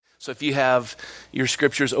So if you have your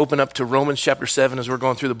scriptures, open up to Romans chapter 7 as we're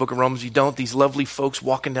going through the book of Romans. If you don't, these lovely folks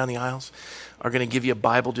walking down the aisles are going to give you a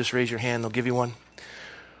Bible. Just raise your hand. They'll give you one.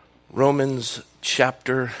 Romans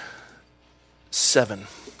chapter 7.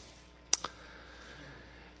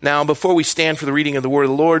 Now, before we stand for the reading of the word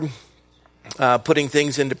of the Lord, putting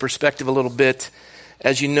things into perspective a little bit,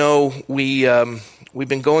 as you know, we've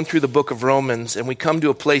been going through the book of Romans, and we come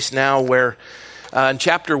to a place now where in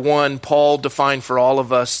chapter 1, Paul defined for all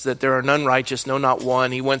of us that there are none righteous, no, not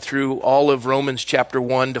one. He went through all of Romans chapter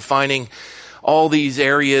 1, defining all these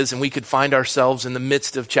areas, and we could find ourselves in the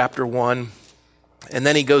midst of chapter 1. And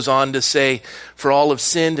then he goes on to say, for all have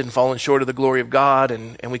sinned and fallen short of the glory of God,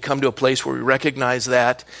 and we come to a place where we recognize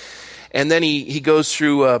that. And then he goes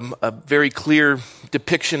through a very clear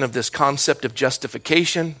depiction of this concept of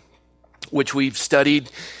justification, which we've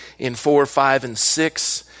studied in 4, 5, and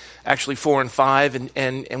 6. Actually 4 and 5,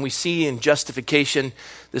 and we see in justification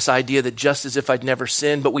this idea that just as if I'd never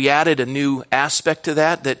sinned, but we added a new aspect to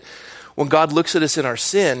that when God looks at us in our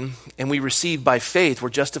sin and we receive by faith, we're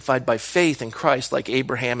justified by faith in Christ, like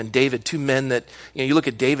Abraham and David, two men that, you look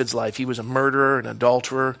at David's life, he was a murderer, an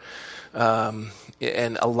adulterer, and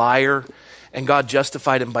a liar, and God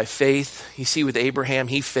justified him by faith. You see with Abraham,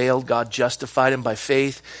 he failed, God justified him by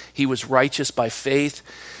faith, he was righteous by faith.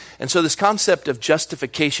 And so this concept of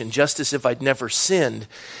justification, just as if I'd never sinned,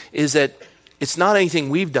 is that it's not anything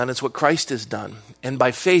we've done, it's what Christ has done. And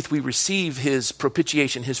by faith, we receive his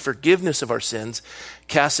propitiation, his forgiveness of our sins,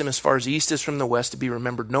 cast him as far as the east is from the west to be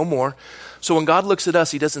remembered no more. So when God looks at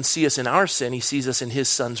us, he doesn't see us in our sin, he sees us in his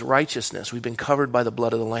son's righteousness. We've been covered by the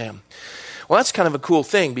blood of the Lamb. Well, that's kind of a cool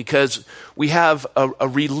thing because we have a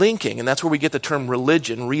relinking, and that's where we get the term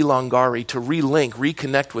religion, relongari, to relink,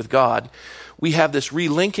 reconnect with God. We have this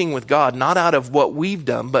relinking with God, not out of what we've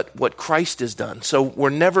done, but what Christ has done. So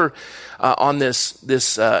we're never on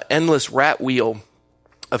this endless rat wheel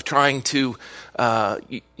of trying to,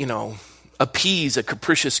 appease a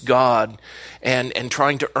capricious God and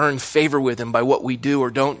trying to earn favor with him by what we do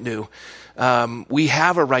or don't do. We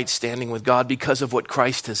have a right standing with God because of what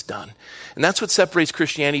Christ has done. And that's what separates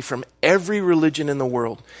Christianity from every religion in the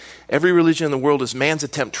world. Every religion in the world is man's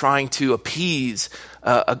attempt trying to appease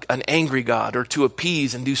an angry God or to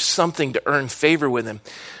appease and do something to earn favor with him.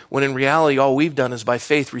 When in reality, all we've done is by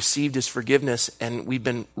faith received his forgiveness, and we've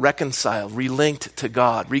been reconciled, relinked to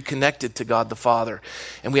God, reconnected to God the Father.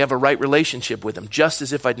 And we have a right relationship with him, just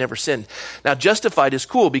as if I'd never sinned. Now, justified is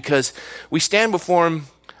cool because we stand before him,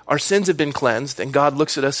 our sins have been cleansed, and God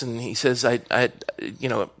looks at us and he says,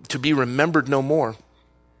 to be remembered no more.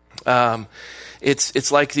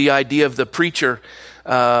 It's like the idea of the preacher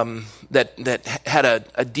that had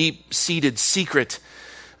a deep-seated secret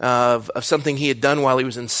of something he had done while he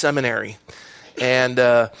was in seminary, and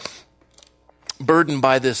burdened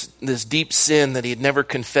by this deep sin that he had never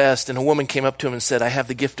confessed. And a woman came up to him and said, I have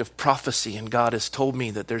the gift of prophecy, and God has told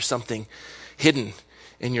me that there's something hidden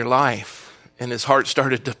in your life. And his heart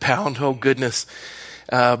started to pound. Oh, goodness.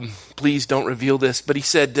 Please don't reveal this. But he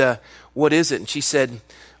said, what is it? And she said,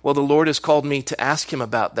 well, the Lord has called me to ask him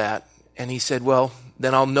about that. And he said, well,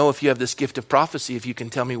 then I'll know if you have this gift of prophecy, if you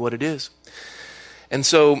can tell me what it is. And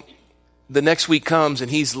so the next week comes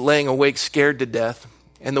and he's laying awake, scared to death.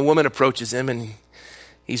 And the woman approaches him and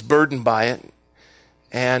he's burdened by it.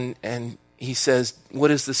 And he says,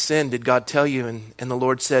 what is the sin? Did God tell you? And the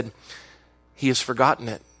Lord said, he has forgotten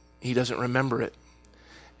it. He doesn't remember it.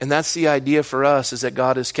 And that's the idea for us, is that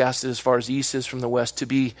God has cast it as far as the east is from the west, to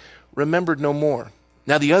be remembered no more.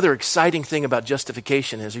 Now, the other exciting thing about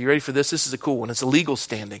justification is, are you ready for this? This is a cool one. It's a legal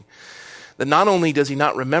standing. That not only does he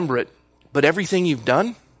not remember it, but everything you've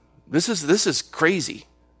done, this is crazy.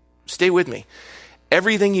 Stay with me.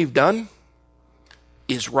 Everything you've done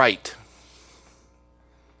is right.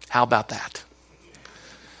 How about that?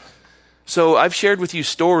 So I've shared with you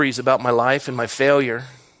stories about my life and my failure,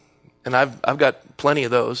 and I've got plenty of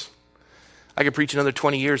those. I could preach another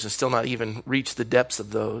 20 years and still not even reach the depths of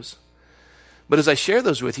those. But as I share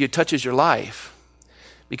those with you, it touches your life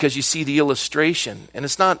because you see the illustration. And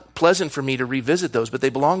it's not pleasant for me to revisit those, but they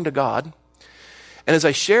belong to God. And as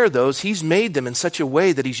I share those, he's made them in such a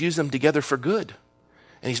way that he's used them together for good.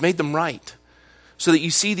 And he's made them right. So that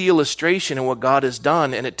you see the illustration and what God has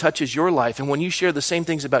done, and it touches your life. And when you share the same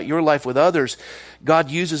things about your life with others,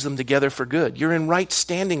 God uses them together for good. You're in right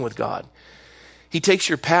standing with God. He takes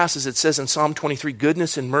your past, as it says in Psalm 23,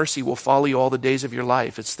 goodness and mercy will follow you all the days of your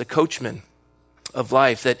life. It's the coachman of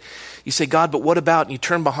life that you say, God, but what about? And you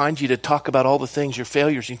turn behind you to talk about all the things, your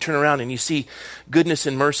failures. You turn around and you see goodness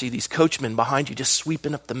and mercy, these coachmen behind you, just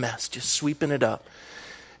sweeping up the mess, just sweeping it up.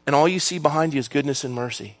 And all you see behind you is goodness and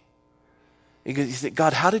mercy. You think,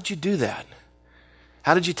 God, how did you do that?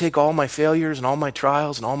 How did you take all my failures and all my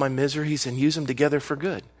trials and all my miseries and use them together for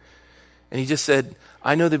good? And he just said,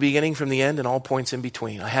 I know the beginning from the end and all points in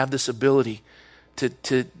between. I have this ability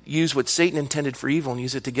to use what Satan intended for evil and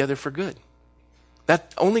use it together for good.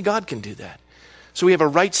 That only God can do that. So we have a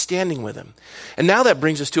right standing with him. And now that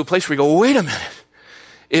brings us to a place where we go, wait a minute.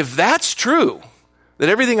 If that's true, that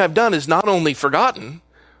everything I've done is not only forgotten,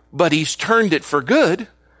 but he's turned it for good,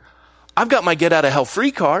 I've got my get out of hell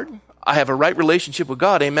free card. I have a right relationship with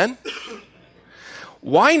God. Amen?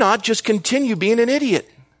 Why not just continue being an idiot?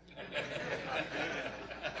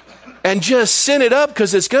 And just sin it up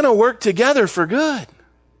because it's going to work together for good.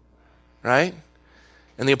 Right?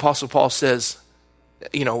 And the Apostle Paul says,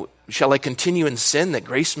 shall I continue in sin that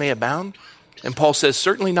grace may abound? And Paul says,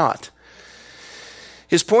 certainly not.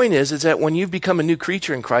 His point is that when you've become a new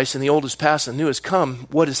creature in Christ and the old is past and the new has come,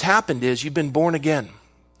 what has happened is you've been born again.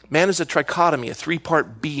 Man is a trichotomy, a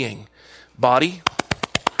three-part being. Body,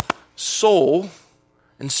 soul,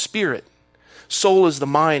 and spirit. Soul is the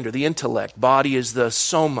mind or the intellect. Body is the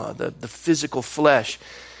soma, the physical flesh.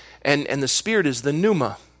 And the spirit is the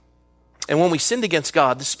pneuma. And when we sinned against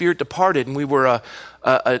God, the spirit departed and we were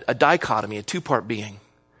a dichotomy, a two-part being.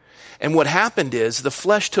 And what happened is the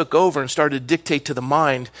flesh took over and started to dictate to the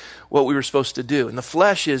mind what we were supposed to do. And the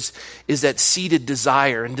flesh is that seated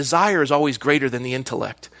desire. And desire is always greater than the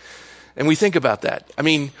intellect. And we think about that. I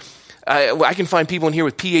mean, I can find people in here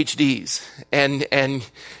with PhDs, and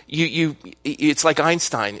it's like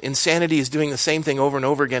Einstein. Insanity is doing the same thing over and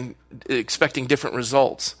over again, expecting different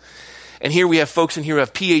results. And here we have folks in here who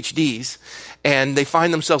have PhDs, and they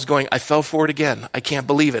find themselves going, I fell for it again. I can't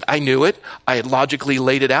believe it. I knew it. I had logically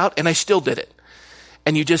laid it out, and I still did it.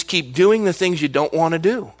 And you just keep doing the things you don't want to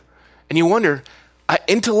do. And you wonder,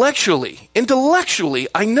 intellectually,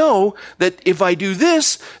 I know that if I do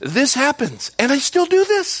this, this happens. And I still do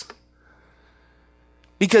this.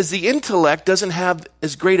 Because the intellect doesn't have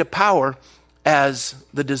as great a power as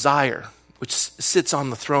the desire, which sits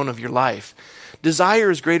on the throne of your life.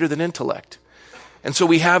 Desire is greater than intellect. And so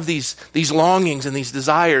we have these longings and these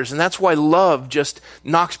desires, and that's why love just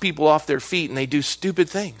knocks people off their feet and they do stupid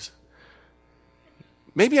things.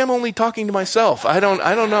 Maybe I'm only talking to myself. I don't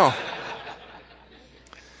know.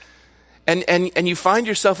 And you find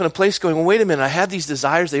yourself in a place going, well, wait a minute, I had these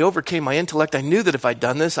desires, they overcame my intellect. I knew that if I'd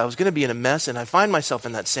done this, I was going to be in a mess, and I find myself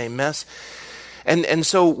in that same mess. And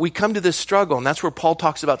so we come to this struggle, and that's where Paul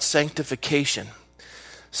talks about sanctification.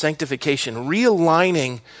 Sanctification,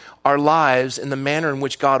 realigning our lives in the manner in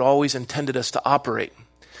which God always intended us to operate.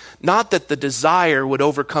 Not that the desire would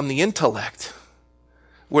overcome the intellect,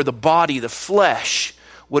 where the body, the flesh,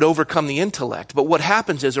 would overcome the intellect. But what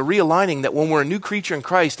happens is a realigning that when we're a new creature in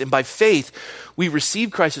Christ and by faith we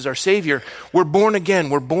receive Christ as our Savior, we're born again,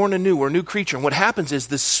 we're born anew, we're a new creature. And what happens is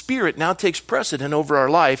the Spirit now takes precedent over our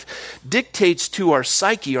life, dictates to our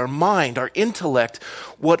psyche, our mind, our intellect,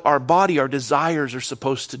 what our body, our desires are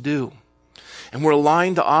supposed to do. And we're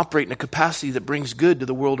aligned to operate in a capacity that brings good to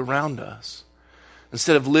the world around us.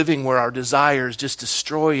 Instead of living where our desires just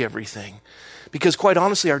destroy everything. Because quite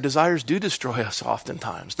honestly, our desires do destroy us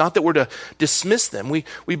oftentimes. Not that we're to dismiss them. We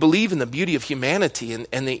believe in the beauty of humanity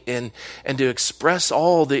and to express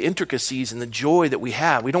all the intricacies and the joy that we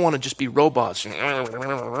have. We don't want to just be robots.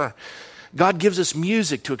 God gives us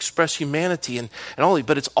music to express humanity and all,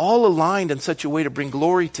 but it's all aligned in such a way to bring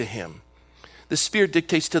glory to Him. The Spirit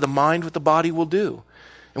dictates to the mind what the body will do.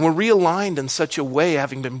 And we're realigned in such a way,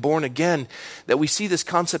 having been born again, that we see this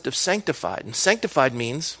concept of sanctified. And sanctified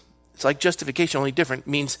means, it's like justification, only different,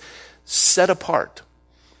 means set apart.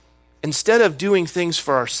 Instead of doing things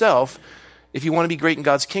for ourselves, if you want to be great in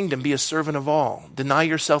God's kingdom, be a servant of all. Deny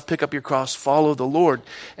yourself, pick up your cross, follow the Lord.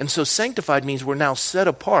 And so sanctified means we're now set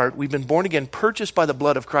apart. We've been born again, purchased by the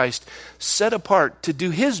blood of Christ, set apart to do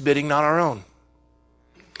His bidding, not our own.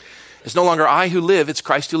 It's no longer I who live, it's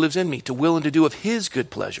Christ who lives in me, to will and to do of His good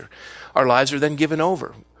pleasure. Our lives are then given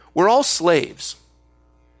over. We're all slaves.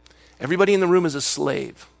 Everybody in the room is a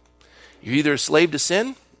slave. You're either a slave to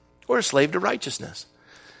sin or a slave to righteousness.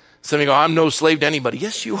 Some of you go, I'm no slave to anybody.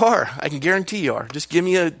 Yes, you are. I can guarantee you are.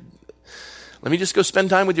 Let me just go spend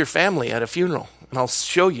time with your family at a funeral, and I'll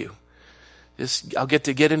show you. I'll get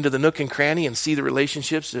into the nook and cranny and see the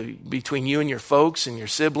relationships between you and your folks and your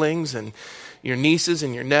siblings and your nieces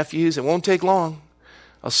and your nephews. It won't take long.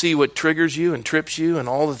 I'll see what triggers you and trips you and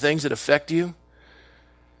all the things that affect you.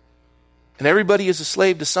 And everybody is a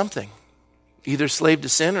slave to something. Either a slave to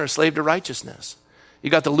sin or a slave to righteousness.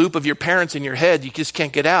 You got the loop of your parents in your head. You just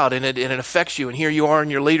can't get out, and it affects you. And here you are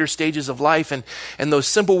in your later stages of life, and those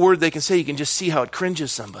simple words they can say, you can just see how it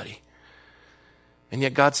cringes somebody. And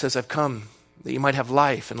yet God says, I've come that you might have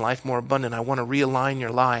life and life more abundant. I want to realign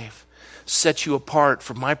your life, set you apart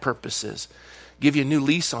for my purposes, give you a new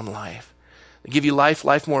lease on life, give you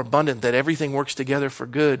life more abundant, that everything works together for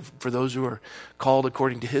good for those who are called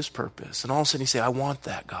according to his purpose. And all of a sudden you say, I want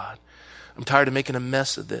that, God. I'm tired of making a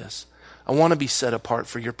mess of this. I want to be set apart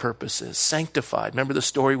for your purposes, sanctified. Remember the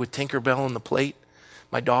story with Tinkerbell and the plate,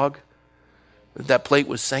 my dog? That plate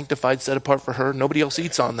was sanctified, set apart for her. Nobody else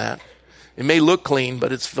eats on that. It may look clean,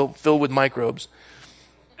 but it's filled with microbes.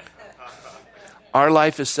 Our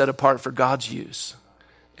life is set apart for God's use,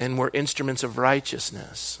 and we're instruments of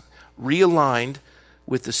righteousness, realigned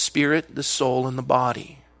with the spirit, the soul, and the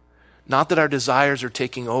body. Not that our desires are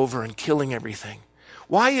taking over and killing everything.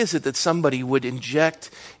 Why is it that somebody would inject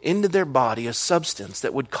into their body a substance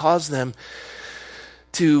that would cause them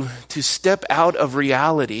to step out of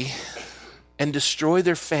reality and destroy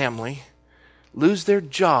their family, lose their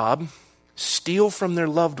job, steal from their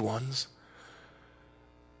loved ones?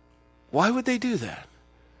 Why would they do that?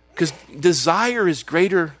 Because desire is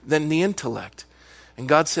greater than the intellect. And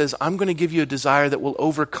God says, I'm going to give you a desire that will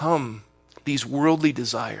overcome these worldly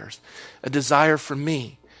desires, a desire for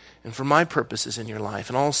me and for my purposes in your life.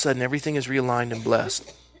 And all of a sudden, everything is realigned and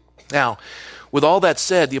blessed. Now, with all that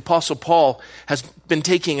said, the Apostle Paul has been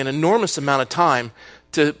taking an enormous amount of time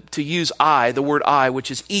to use the word I,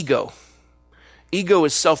 which is ego. Ego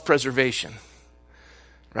is self-preservation,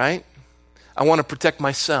 right? I want to protect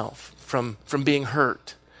myself from being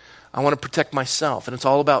hurt. I want to protect myself, and it's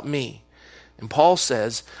all about me. And Paul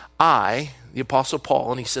says, I, the Apostle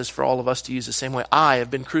Paul, and he says for all of us to use the same way, I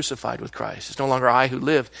have been crucified with Christ. It's no longer I who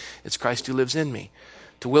live, it's Christ who lives in me.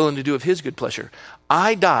 To will and to do of his good pleasure.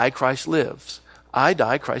 I die, Christ lives. I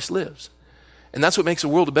die, Christ lives. And that's what makes the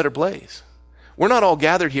world a better place. We're not all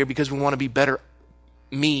gathered here because we want to be better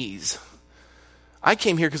me's. I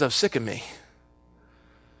came here because I was sick of me.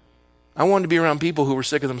 I wanted to be around people who were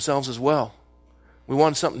sick of themselves as well. We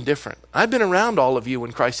wanted something different. I've been around all of you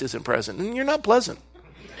when Christ isn't present, and you're not pleasant.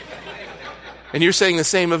 And you're saying the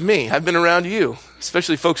same of me. I've been around you,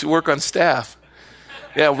 especially folks who work on staff.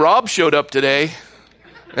 Yeah, Rob showed up today.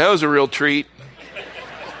 That was a real treat.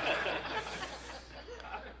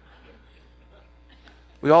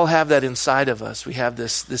 We all have that inside of us. We have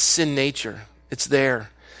this sin nature. It's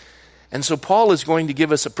there. And so Paul is going to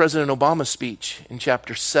give us a President Obama speech in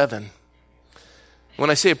chapter 7. When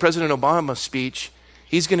I say a President Obama speech,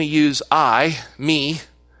 he's going to use me,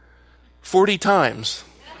 40 times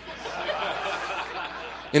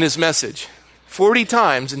in his message. 40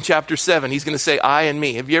 times in chapter 7, he's going to say I and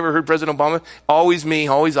me. Have you ever heard President Obama? Always me,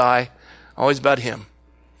 always I, always about him.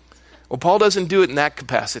 Well, Paul doesn't do it in that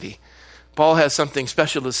capacity. Paul has something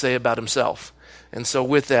special to say about himself. And so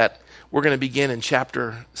with that, we're going to begin in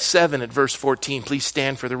chapter 7 at verse 14. Please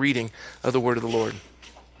stand for the reading of the word of the Lord.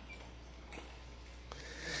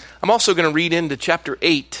 I'm also going to read into chapter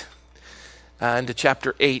 8.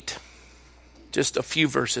 Just a few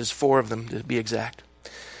verses, 4 of them to be exact.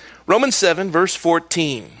 Romans 7, verse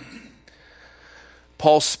 14.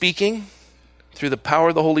 Paul speaking through the power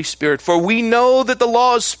of the Holy Spirit. For we know that the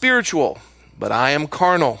law is spiritual, but I am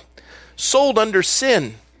carnal, sold under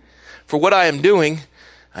sin. For what I am doing,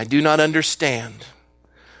 I do not understand.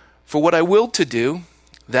 For what I will to do,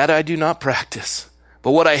 that I do not practice.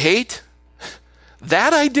 But what I hate,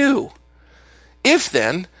 that I do. If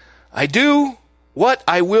then I do what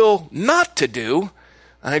I will not to do,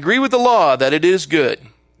 I agree with the law that it is good.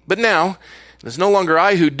 But now, it is no longer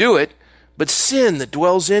I who do it, but sin that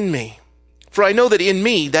dwells in me. For I know that in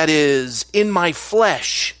me, that is, in my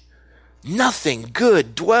flesh, nothing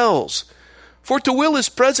good dwells. For to will is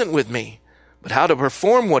present with me, but how to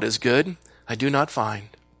perform what is good, I do not find.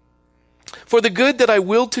 For the good that I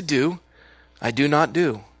will to do, I do not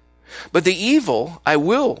do. But the evil I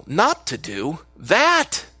will not to do,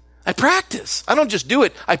 that I practice. I don't just do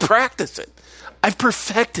it, I practice it. I've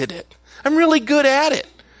perfected it. I'm really good at it.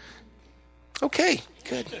 Okay,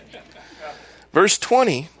 good. Verse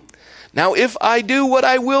 20. Now if I do what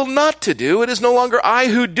I will not to do, it is no longer I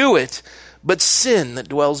who do it, but sin that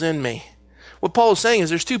dwells in me. What Paul is saying is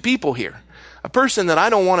there's two people here. A person that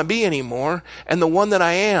I don't want to be anymore, and the one that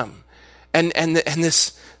I am. And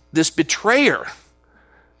this betrayer,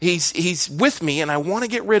 he's with me, and I want to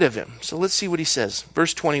get rid of him. So let's see what he says.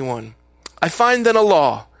 Verse 21. I find then a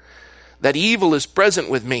law, that evil is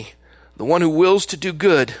present with me, the one who wills to do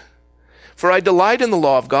good. For I delight in the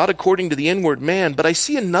law of God according to the inward man, but I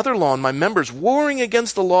see another law in my members, warring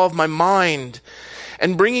against the law of my mind,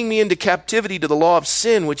 and bringing me into captivity to the law of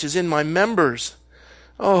sin which is in my members.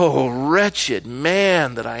 Oh, wretched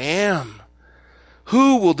man that I am!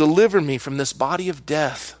 Who will deliver me from this body of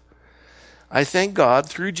death? I thank God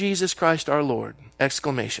through Jesus Christ our Lord!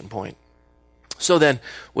 Exclamation point. So then,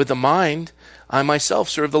 with the mind, I myself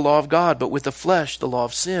serve the law of God, but with the flesh, the law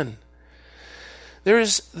of sin. There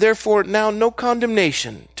is therefore now no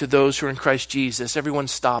condemnation to those who are in Christ Jesus. Everyone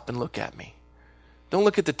stop and look at me. Don't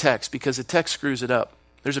look at the text, because the text screws it up.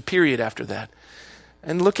 There's a period after that.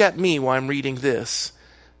 And look at me while I'm reading this.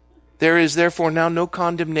 There is therefore now no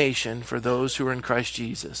condemnation for those who are in Christ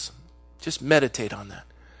Jesus. Just meditate on that.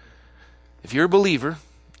 If you're a believer,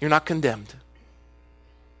 you're not condemned.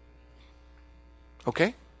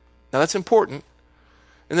 Okay? Now that's important.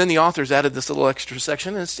 And then the authors added this little extra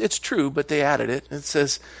section. It's true, but they added it. It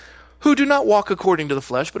says, who do not walk according to the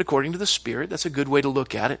flesh, but according to the Spirit. That's a good way to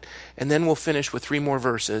look at it. And then we'll finish with 3 more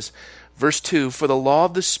verses. Verse 2, for the law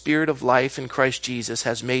of the Spirit of life in Christ Jesus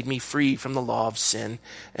has made me free from the law of sin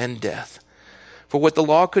and death. For what the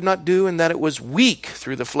law could not do, in that it was weak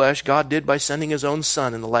through the flesh, God did by sending his own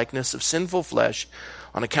Son in the likeness of sinful flesh.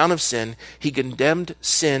 On account of sin, he condemned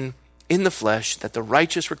sin in the flesh, that the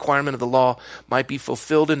righteous requirement of the law might be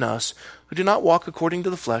fulfilled in us, who do not walk according to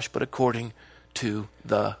the flesh, but according to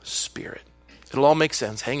the Spirit. It'll all make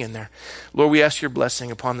sense. Hang in there. Lord, we ask your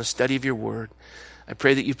blessing upon the study of your word. I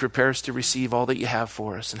pray that you prepare us to receive all that you have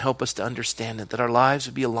for us and help us to understand it, that our lives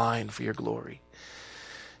would be aligned for your glory.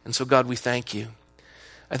 And so, God, we thank you.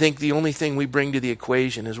 I think the only thing we bring to the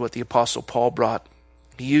equation is what the Apostle Paul brought.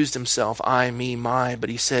 He used himself, I, me, my, but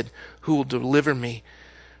he said, who will deliver me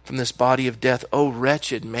from this body of death? Oh,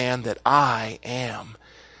 wretched man that I am.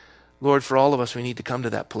 Lord, for all of us, we need to come to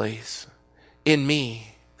that place. In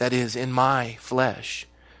me, that is, in my flesh,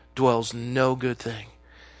 dwells no good thing.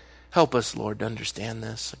 Help us, Lord, to understand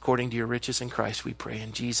this. According to your riches in Christ, we pray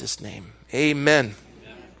in Jesus' name. Amen.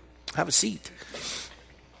 Have a seat.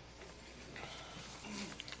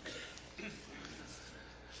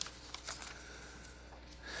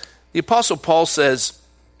 The Apostle Paul says,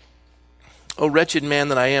 O wretched man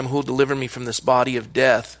that I am, who will deliver me from this body of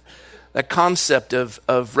death? That concept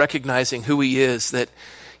of recognizing who he is, that,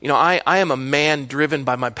 you know, I am a man driven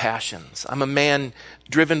by my passions. I'm a man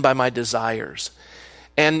driven by my desires.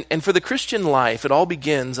 And for the Christian life, it all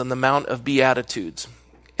begins on the Mount of Beatitudes.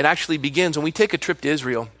 It actually begins when we take a trip to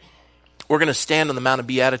Israel. We're going to stand on the Mount of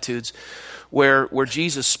Beatitudes where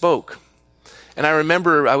Jesus spoke. And I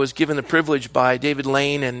remember I was given the privilege by David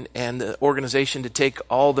Lane and the organization to take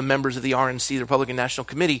all the members of the RNC, the Republican National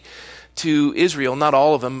Committee, to Israel. Not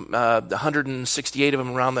all of them, 168 of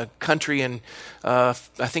them around the country, and I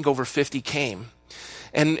think over 50 came.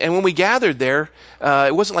 And when we gathered there,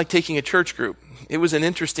 it wasn't like taking a church group. It was an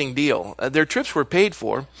interesting deal. Their trips were paid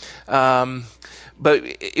for, but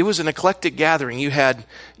it was an eclectic gathering. You had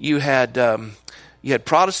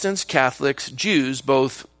Protestants, Catholics, Jews,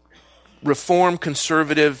 both Reform,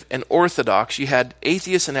 Conservative, and Orthodox. You had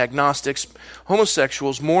atheists and agnostics,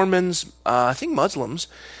 homosexuals, Mormons, I think Muslims,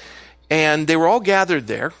 and they were all gathered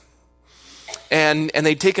there. And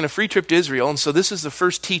they'd taken a free trip to Israel, and so this is the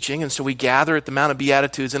first teaching, and so we gather at the Mount of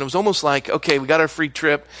Beatitudes, and it was almost like, okay, we got our free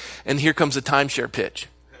trip, and here comes the timeshare pitch.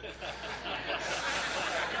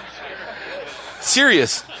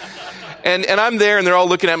 Serious. And I'm there, and they're all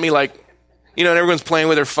looking at me like, you know, and everyone's playing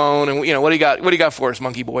with their phone, and, you know, what do you got for us,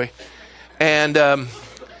 monkey boy? And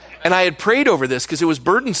I had prayed over this because it was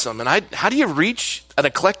burdensome, and how do you reach an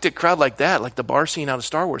eclectic crowd like that, like the bar scene out of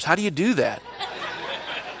Star Wars? How do you do that?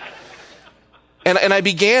 And I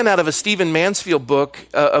began out of a Stephen Mansfield book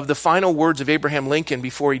of the final words of Abraham Lincoln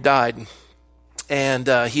before he died. And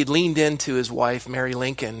he had leaned into his wife, Mary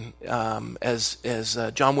Lincoln, as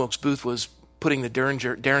John Wilkes Booth was putting the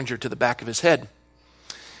Derringer to the back of his head.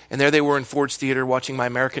 And there they were in Ford's Theater watching My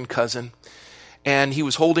American Cousin. And he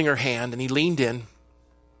was holding her hand, and he leaned in,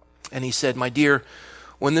 and he said, my dear,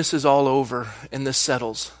 when this is all over and this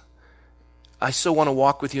settles, I so want to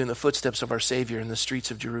walk with you in the footsteps of our Savior in the streets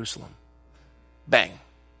of Jerusalem. Bang.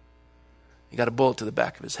 He got a bullet to the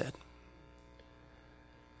back of his head.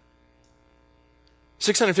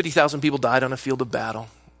 650,000 people died on a field of battle,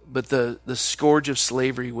 but the scourge of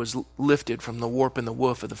slavery was lifted from the warp and the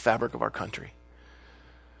woof of the fabric of our country.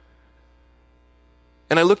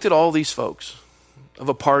 And I looked at all these folks of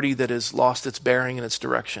a party that has lost its bearing and its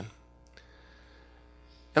direction.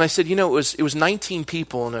 And I said, you know, it was 19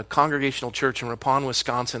 people in a congregational church in Ripon,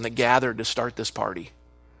 Wisconsin that gathered to start this party.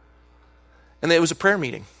 And it was a prayer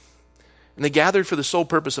meeting. And they gathered for the sole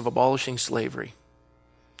purpose of abolishing slavery.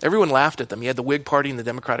 Everyone laughed at them. You had the Whig Party and the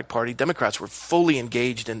Democratic Party. Democrats were fully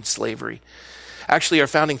engaged in slavery. Actually, our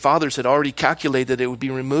founding fathers had already calculated that it would be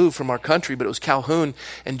removed from our country, but it was Calhoun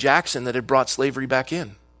and Jackson that had brought slavery back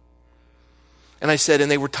in. And I said, and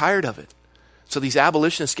they were tired of it. So these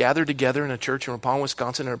abolitionists gathered together in a church in Ripon,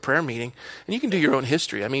 Wisconsin in a prayer meeting. And you can do your own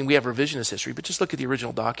history. I mean, we have revisionist history, but just look at the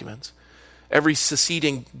original documents. Every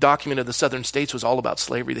seceding document of the southern states was all about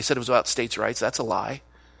slavery. They said it was about states' rights. That's a lie.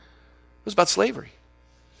 It was about slavery.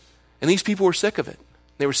 And these people were sick of it.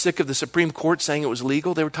 They were sick of the Supreme Court saying it was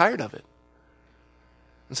legal. They were tired of it.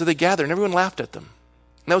 And so they gathered, and everyone laughed at them.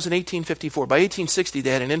 And that was in 1854. By 1860,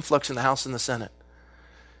 they had an influx in the House and the Senate.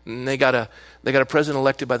 And they got a president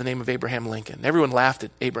elected by the name of Abraham Lincoln. Everyone laughed at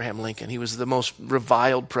Abraham Lincoln. He was the most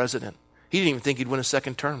reviled president. He didn't even think he'd win a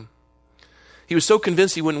second term. He was so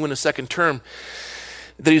convinced he wouldn't win a second term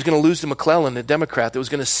that he was going to lose to McClellan, a Democrat, that was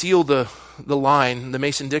going to seal the line, the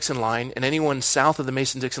Mason-Dixon line, and anyone south of the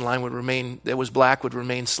Mason-Dixon line would remain, that was black, would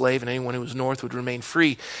remain slave, and anyone who was north would remain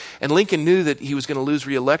free. And Lincoln knew that he was going to lose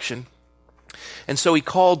re-election. And so he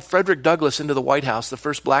called Frederick Douglass into the White House, the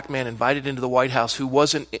first black man invited into the White House who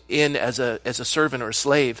wasn't in as a servant or a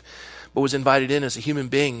slave, but was invited in as a human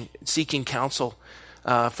being seeking counsel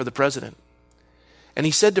for the president. And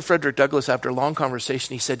he said to Frederick Douglass after a long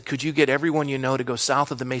conversation, he said, could you get everyone you know to go south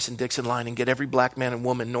of the Mason-Dixon line and get every black man and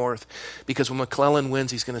woman north? Because when McClellan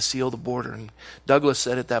wins, he's going to seal the border. And Douglass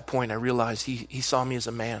said at that point, I realized he saw me as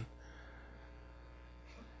a man.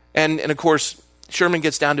 And of course, Sherman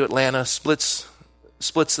gets down to Atlanta, splits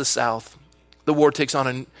the South. The war takes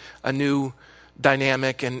on a new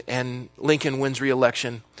dynamic, and Lincoln wins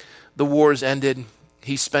re-election. The war is ended.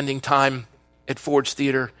 He's spending time at Ford's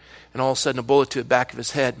Theater, and all of a sudden a bullet to the back of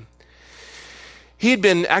his head. He had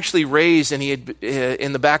been actually raised in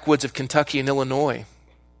the backwoods of Kentucky and Illinois.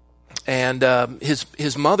 And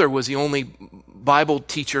his mother was the only Bible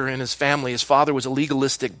teacher in his family. His father was a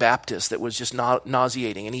legalistic Baptist that was just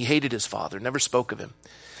nauseating, and he hated his father, never spoke of him.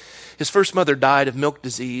 His first mother died of milk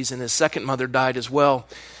disease, and his second mother died as well.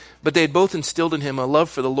 But they had both instilled in him a love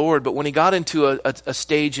for the Lord. But when he got into a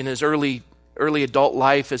stage in his early adult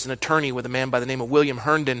life as an attorney with a man by the name of William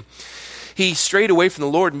Herndon, he strayed away from the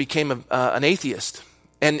Lord and became an atheist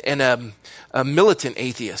and a militant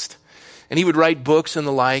atheist. And he would write books and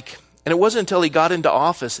the like. And it wasn't until he got into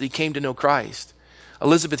office that he came to know Christ.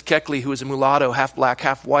 Elizabeth Keckley, who was a mulatto, half black,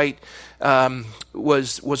 half white,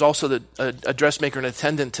 was also a dressmaker and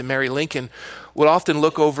attendant to Mary Lincoln, would often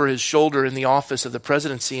look over his shoulder in the office of the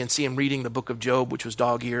presidency and see him reading the book of Job, which was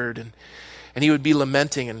dog-eared. And he would be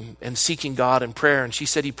lamenting and seeking God in prayer. And she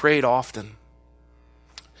said he prayed often.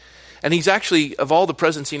 And he's actually, of all the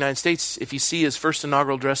presidents of the United States, if you see his first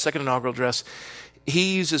inaugural address, second inaugural address,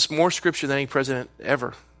 he uses more scripture than any president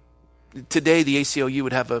ever. Today, the ACLU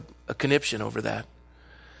would have a conniption over that.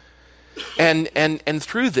 And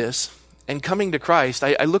through this, and coming to Christ,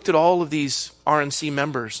 I looked at all of these RNC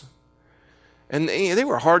members. And they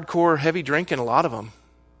were hardcore, heavy drinking, a lot of them.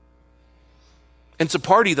 And it's a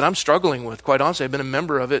party that I'm struggling with, quite honestly. I've been a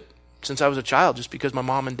member of it since I was a child, just because my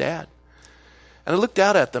mom and dad. And I looked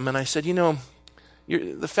out at them and I said, you're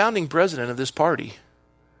the founding president of this party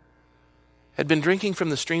had been drinking from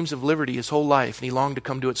the streams of liberty his whole life, and he longed to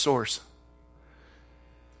come to its source.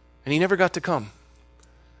 And he never got to come.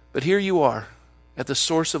 But here you are at the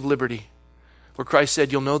source of liberty, where Christ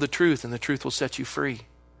said, you'll know the truth, and the truth will set you free.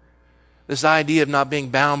 This idea of not being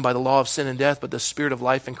bound by the law of sin and death, but the spirit of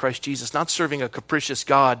life in Christ Jesus, not serving a capricious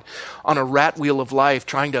God on a rat wheel of life,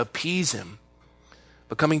 trying to appease him,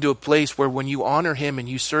 but coming to a place where when you honor him and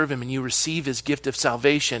you serve him and you receive his gift of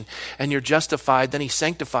salvation and you're justified, then he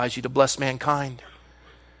sanctifies you to bless mankind.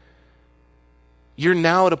 You're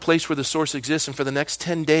now at a place where the source exists, and for the next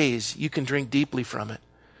 10 days, you can drink deeply from it.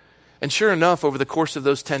 And sure enough, over the course of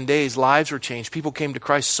those 10 days, lives were changed. People came to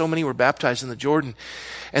Christ. So many were baptized in the Jordan.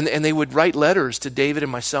 And they would write letters to David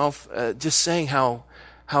and myself just saying how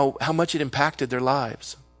much it impacted their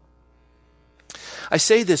lives. I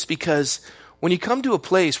say this because when you come to a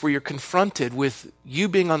place where you're confronted with you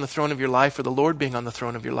being on the throne of your life or the Lord being on the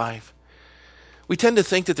throne of your life, we tend to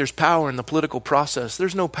think that there's power in the political process.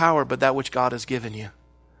 There's no power but that which God has given you.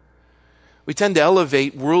 We tend to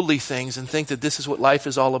elevate worldly things and think that this is what life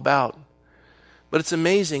is all about. But it's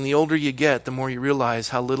amazing, the older you get, the more you realize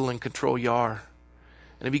how little in control you are.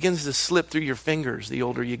 And it begins to slip through your fingers the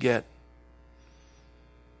older you get.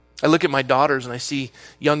 I look at my daughters and I see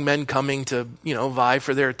young men coming to, vie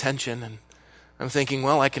for their attention. And I'm thinking,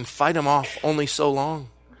 well, I can fight them off only so long.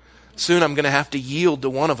 Soon I'm going to have to yield to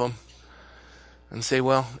one of them. And say,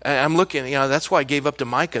 well, I'm looking, that's why I gave up to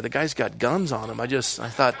Micah. The guy's got guns on him. I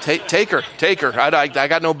thought, take her. I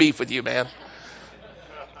got no beef with you, man.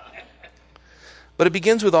 But it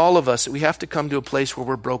begins with all of us that we have to come to a place where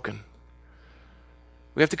we're broken.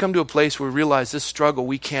 We have to come to a place where we realize this struggle,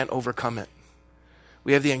 we can't overcome it.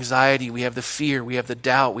 We have the anxiety, we have the fear, we have the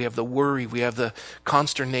doubt, we have the worry, we have the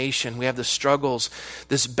consternation, we have the struggles,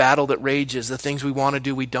 this battle that rages, the things we want to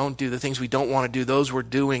do, we don't do, the things we don't want to do, those we're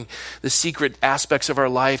doing, the secret aspects of our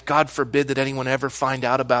life. God forbid that anyone ever find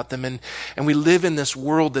out about them. And we live in this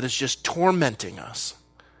world that is just tormenting us.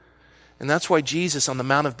 And that's why Jesus on the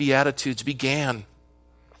Mount of Beatitudes began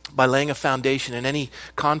by laying a foundation. And any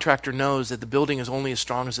contractor knows that the building is only as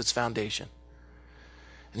strong as its foundation.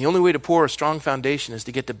 And the only way to pour a strong foundation is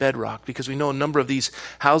to get to bedrock, because we know a number of these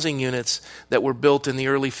housing units that were built in the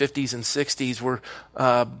early 50s and 60s were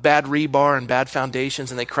bad rebar and bad foundations,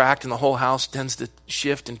 and they cracked, and the whole house tends to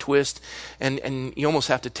shift and twist, and you almost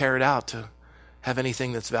have to tear it out to have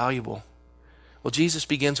anything that's valuable. Well, Jesus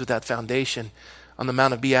begins with that foundation on the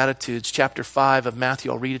Mount of Beatitudes, chapter 5 of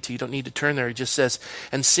Matthew. I'll read it to you. You don't need to turn there. He just says,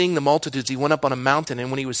 and seeing the multitudes, he went up on a mountain,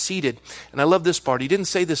 and when he was seated, and I love this part, he didn't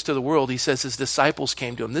say this to the world. He says his disciples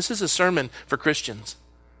came to him. This is a sermon for Christians.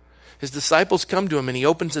 His disciples come to him, and he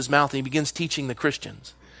opens his mouth, and he begins teaching the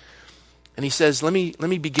Christians. And he says, let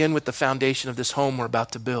me begin with the foundation of this home we're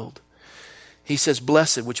about to build. He says,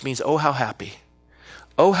 blessed, which means, oh, how happy.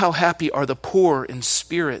 Oh, how happy are the poor in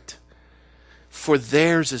spirit, for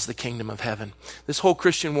theirs is the kingdom of heaven. This whole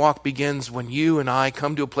Christian walk begins when you and I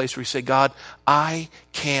come to a place where we say, God, I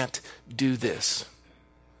can't do this.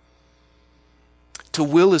 To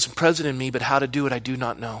will is present in me, but how to do it I do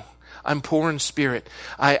not know. I'm poor in spirit.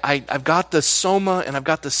 I've got the soma and I've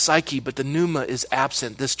got the psyche, but the pneuma is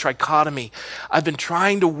absent, this trichotomy. I've been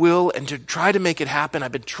trying to will and to try to make it happen.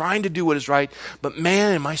 I've been trying to do what is right, but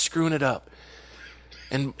man, am I screwing it up.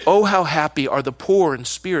 And oh, how happy are the poor in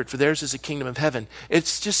spirit, for theirs is the kingdom of heaven.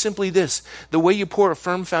 It's just simply this. The way you pour a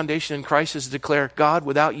firm foundation in Christ is to declare, God,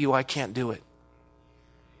 without you, I can't do it.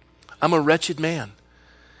 I'm a wretched man.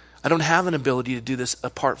 I don't have an ability to do this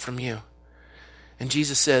apart from you. And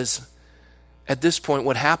Jesus says, at this point,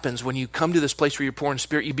 what happens when you come to this place where you're poor in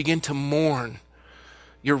spirit, you begin to mourn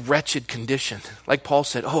your wretched condition. Like Paul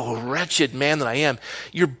said, oh, wretched man that I am.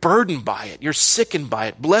 You're burdened by it. You're sickened by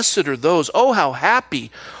it. Blessed are those. Oh, how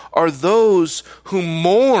happy are those who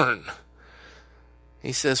mourn.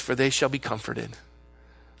 He says, for they shall be comforted.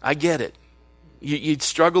 I get it. You'd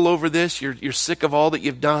struggle over this. You're sick of all that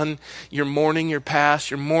you've done. You're mourning your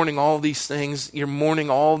past. You're mourning all these things. You're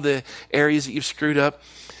mourning all the areas that you've screwed up.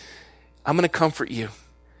 I'm going to comfort you.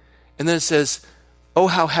 And then it says, oh,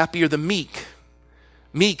 how happy are the meek.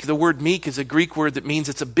 Meek, the word meek is a Greek word that means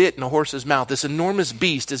it's a bit in a horse's mouth. This enormous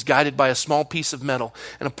beast is guided by a small piece of metal.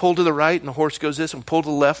 And a pull to the right and the horse goes this, and pull to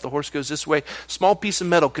the left, the horse goes this way. Small piece of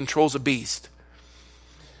metal controls a beast.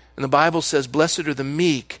 And the Bible says, blessed are the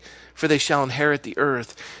meek, for they shall inherit the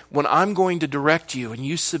earth. When I'm going to direct you and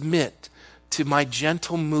you submit to my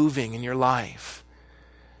gentle moving in your life,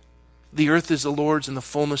 the earth is the Lord's and the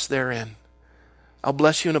fullness therein. I'll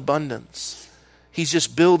bless you in abundance. He's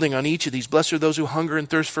just building on each of these. Blessed are those who hunger and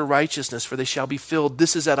thirst for righteousness, for they shall be filled.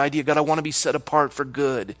 This is that idea. God, I want to be set apart for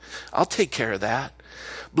good. I'll take care of that.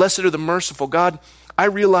 Blessed are the merciful. God, I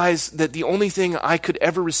realize that the only thing I could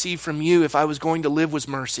ever receive from you if I was going to live was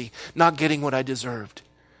mercy, not getting what I deserved.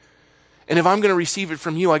 And if I'm going to receive it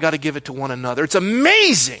from you, I got to give it to one another. It's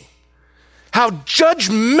amazing how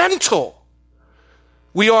judgmental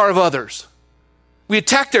we are of others. We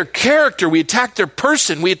attack their character. We attack their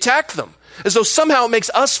person. We attack them as though somehow it makes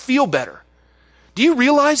us feel better. Do you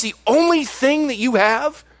realize the only thing that you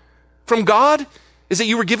have from God is that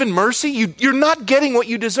you were given mercy? You're not getting what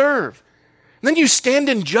you deserve. And then you stand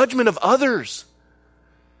in judgment of others.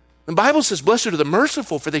 The Bible says, blessed are the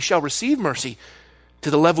merciful, for they shall receive mercy. To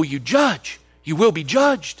the level you judge, you will be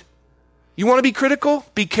judged. You want to be critical?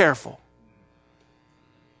 Be careful.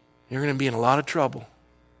 You're going to be in a lot of trouble.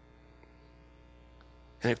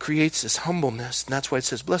 And it creates this humbleness. And that's why it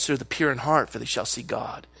says, blessed are the pure in heart, for they shall see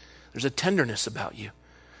God. There's a tenderness about you.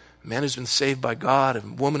 A man who's been saved by God, a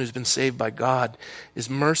woman who's been saved by God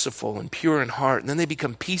is merciful and pure in heart. And then they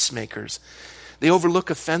become peacemakers. They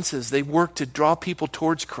overlook offenses. They work to draw people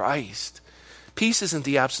towards Christ. Peace isn't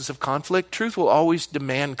the absence of conflict. Truth will always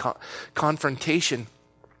demand confrontation.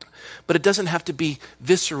 But it doesn't have to be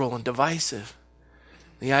visceral and divisive.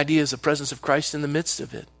 The idea is the presence of Christ in the midst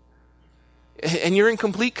of it. And you're in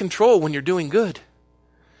complete control when you're doing good.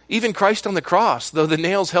 Even Christ on the cross, though the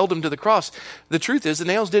nails held him to the cross, the truth is the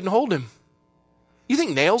nails didn't hold him. You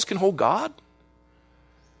think nails can hold God?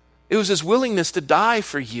 It was his willingness to die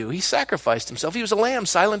for you. He sacrificed himself. He was a lamb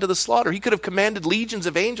silent to the slaughter. He could have commanded legions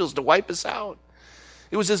of angels to wipe us out.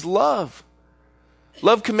 It was his love.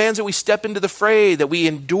 Love commands that we step into the fray, that we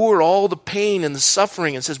endure all the pain and the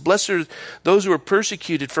suffering. It says, blessed are those who are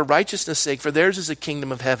persecuted for righteousness' sake, for theirs is the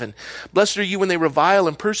kingdom of heaven. Blessed are you when they revile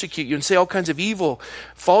and persecute you and say all kinds of evil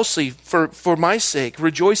falsely for my sake.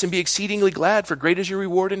 Rejoice and be exceedingly glad, for great is your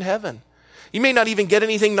reward in heaven. You may not even get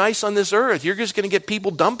anything nice on this earth. You're just going to get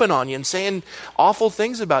people dumping on you and saying awful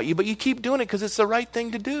things about you, but you keep doing it because it's the right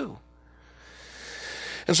thing to do.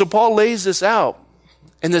 And so Paul lays this out.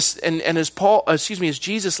 And as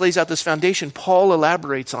Jesus lays out this foundation, Paul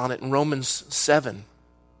elaborates on it in Romans 7.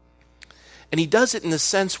 And he does it in the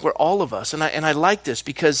sense where all of us, and I like this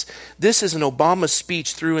because this is an Obama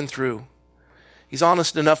speech through and through. He's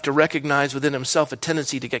honest enough to recognize within himself a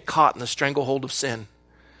tendency to get caught in the stranglehold of sin.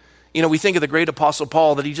 You know, we think of the great apostle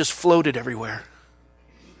Paul, that he just floated everywhere.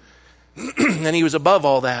 And he was above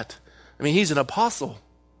all that. I mean, he's an apostle.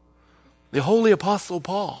 The holy apostle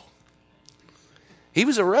Paul. He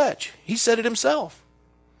was a wretch. He said it himself.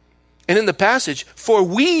 And in the passage, for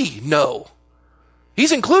we know.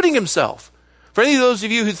 He's including himself. For any of those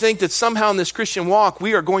of you who think that somehow in this Christian walk,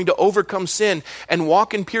 we are going to overcome sin and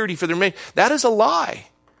walk in purity for the remainder, that is a lie.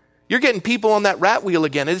 You're getting people on that rat wheel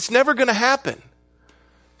again. And it's never going to happen.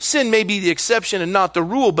 Sin may be the exception and not the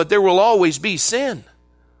rule, but there will always be sin.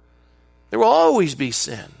 There will always be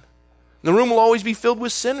sin. The room will always be filled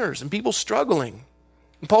with sinners and people struggling.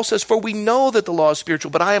 And Paul says, for we know that the law is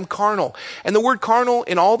spiritual, but I am carnal. And the word carnal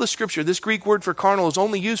in all the scripture, this Greek word for carnal, is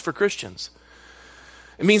only used for Christians.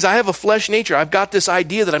 It means I have a flesh nature. I've got this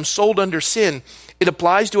idea that I'm sold under sin. It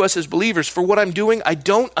applies to us as believers. For what I'm doing, I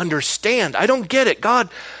don't understand. I don't get it. God,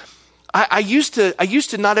 I used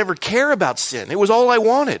to not ever care about sin. It was all I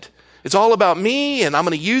wanted. It's all about me, and I'm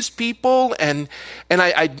going to use people, and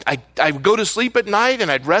I go to sleep at night,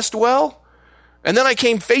 and I'd rest well. And then I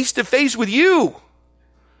came face to face with you.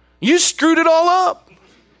 You screwed it all up.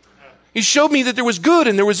 You showed me that there was good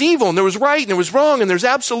and there was evil and there was right and there was wrong and there's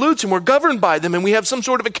absolutes and we're governed by them and we have some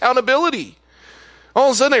sort of accountability. All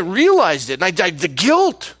of a sudden I realized it, and the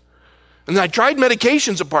guilt. And then I tried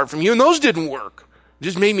medications apart from you, and those didn't work. It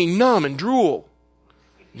just made me numb and drool.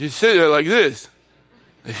 Just sit there like this.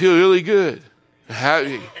 I feel really good.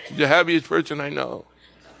 Happy. The happiest person I know.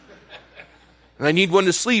 And I need one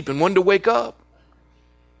to sleep and one to wake up.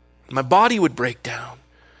 My body would break down.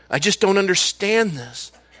 I just don't understand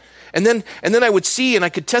this. And then I would see and I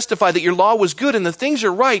could testify that your law was good and the things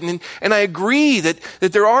are right. And I agree that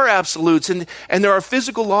there are absolutes and there are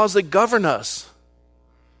physical laws that govern us.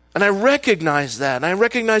 And I recognize that. And I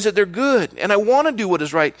recognize that they're good. And I want to do what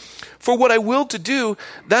is right. For what I will to do,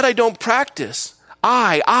 that I don't practice.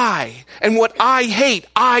 I. And what I hate,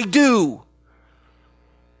 I do.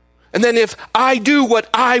 And then if I do what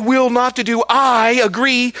I will not to do, I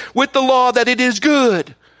agree with the law that it is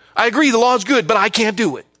good. I agree the law is good, but I can't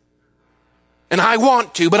do it. And I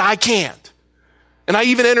want to, but I can't. And I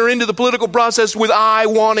even enter into the political process with I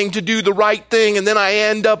wanting to do the right thing, and then I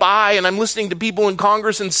end up and I'm listening to people in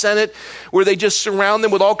Congress and Senate where they just surround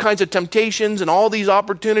them with all kinds of temptations and all these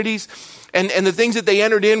opportunities, and the things that they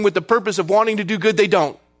entered in with the purpose of wanting to do good, they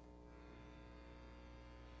don't.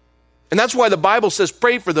 And that's why the Bible says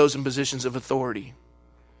pray for those in positions of authority.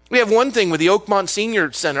 We have one thing with the Oakmont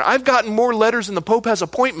Senior Center. I've gotten more letters than the Pope has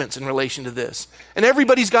appointments in relation to this. And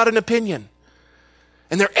everybody's got an opinion.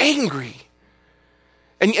 And they're angry.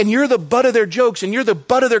 And you're the butt of their jokes, and you're the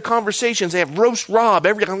butt of their conversations. They have roast Rob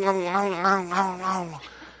every. And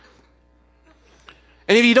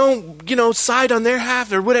if you don't, side on their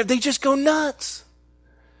half or whatever, they just go nuts.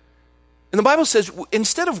 And the Bible says,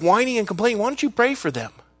 instead of whining and complaining, why don't you pray for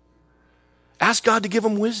them? Ask God to give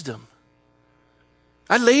them wisdom.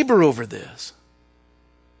 I labor over this.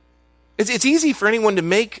 It's easy for anyone to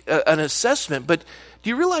make an assessment, but do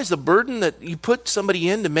you realize the burden that you put somebody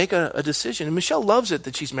in to make a decision? And Michelle loves it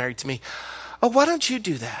that she's married to me. Oh, why don't you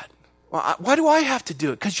do that? Well, why do I have to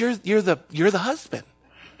do it? Because you're the husband.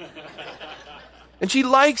 And she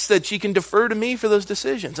likes that she can defer to me for those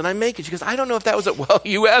decisions. And I make it. She goes, I don't know if that was it. Well,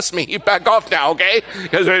 you asked me. You back off now, okay?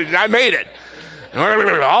 Because I made it.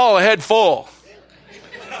 All head full.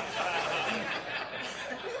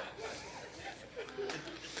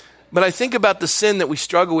 But I think about the sin that we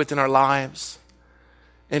struggle with in our lives.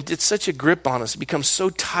 And it's such a grip on us. It becomes so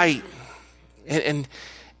tight. And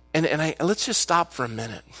let's just stop for a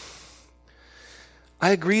minute.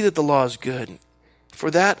 I agree that the law is good. For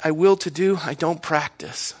that I will to do, I don't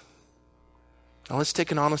practice. Now let's take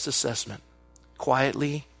an honest assessment.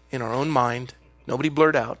 Quietly, in our own mind. Nobody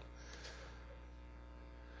blurt out.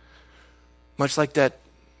 Much like that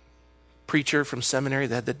preacher from seminary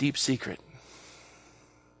that had the deep secret.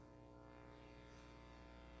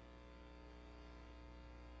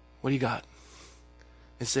 What do you got?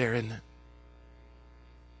 It's there, isn't it?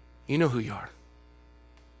 You know who you are.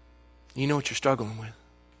 You know what you're struggling with.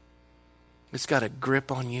 It's got a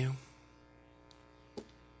grip on you.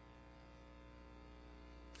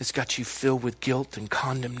 It's got you filled with guilt and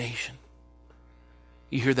condemnation.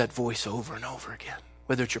 You hear that voice over and over again,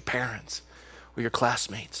 whether it's your parents or your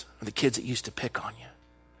classmates or the kids that used to pick on you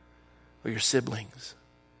or your siblings.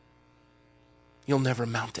 You'll never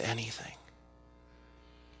amount to anything.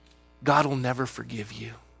 God will never forgive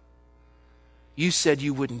you. You said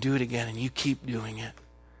you wouldn't do it again, and you keep doing it.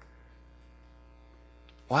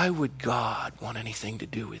 Why would God want anything to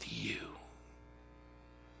do with you?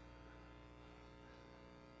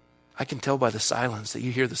 I can tell by the silence that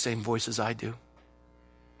you hear the same voices I do.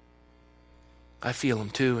 I feel them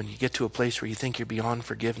too, and you get to a place where you think you're beyond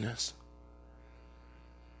forgiveness.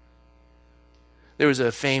 There was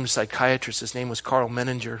a famed psychiatrist, his name was Carl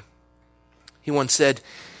Menninger. He once said,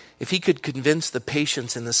 if he could convince the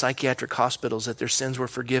patients in the psychiatric hospitals that their sins were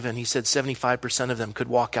forgiven, he said 75% of them could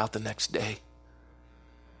walk out the next day.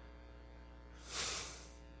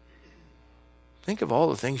 Think of all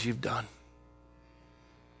the things you've done.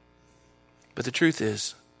 But the truth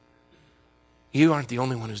is, you aren't the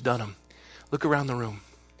only one who's done them. Look around the room.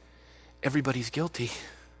 Everybody's guilty.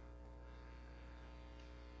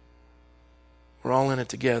 We're all in it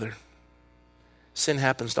together. Sin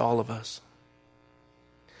happens to all of us.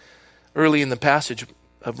 Early in the passage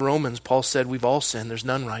of Romans, Paul said, we've all sinned. There's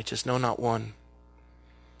none righteous, no, not one.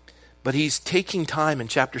 But he's taking time in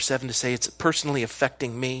chapter 7 to say it's personally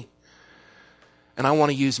affecting me. And I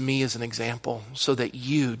want to use me as an example so that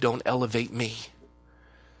you don't elevate me.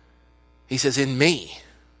 He says, in me,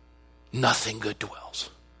 nothing good dwells.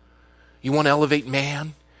 You want to elevate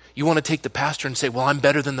man? You want to take the pastor and say, well, I'm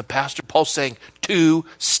better than the pastor? Paul's saying, too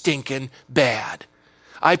stinking bad.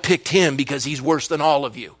 I picked him because he's worse than all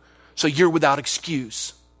of you. So you're without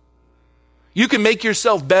excuse. You can make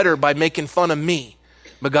yourself better by making fun of me.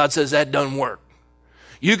 But God says that doesn't work.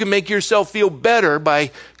 You can make yourself feel better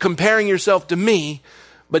by comparing yourself to me,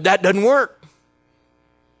 but that doesn't work.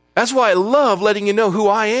 That's why I love letting you know who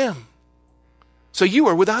I am. So you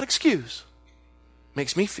are without excuse.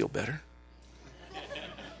 Makes me feel better.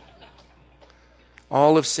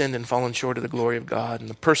 All have sinned and fallen short of the glory of God. And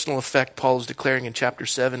the personal effect Paul is declaring in chapter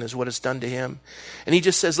 7 is what it's done to him. And he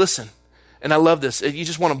just says, listen, and I love this. You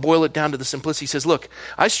just want to boil it down to the simplicity. He says, look,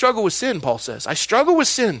 I struggle with sin, Paul says. I struggle with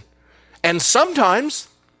sin. And sometimes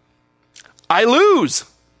I lose.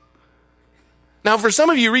 Now, for some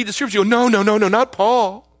of you read the scripture, you go, no, not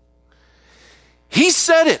Paul. He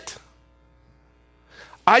said it.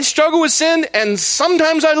 I struggle with sin and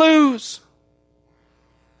sometimes I lose.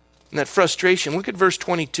 And that frustration, look at verse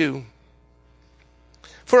 22.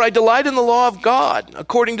 For I delight in the law of God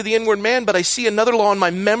according to the inward man, but I see another law in my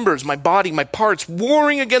members, my body, my parts,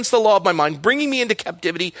 warring against the law of my mind, bringing me into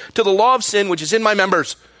captivity to the law of sin which is in my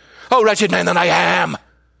members. Oh, wretched man that I am.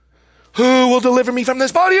 Who will deliver me from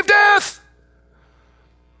this body of death?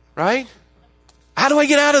 Right? How do I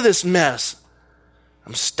get out of this mess?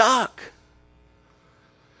 I'm stuck.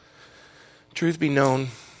 Truth be known,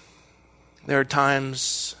 there are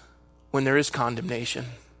times when there is condemnation.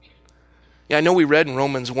 Yeah, I know we read in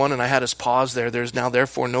Romans 1, and I had us pause there. There's now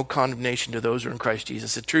therefore no condemnation to those who are in Christ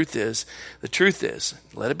Jesus. The truth is,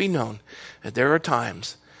 let it be known that there are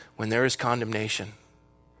times when there is condemnation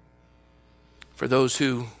for those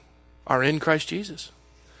who are in Christ Jesus.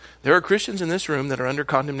 There are Christians in this room that are under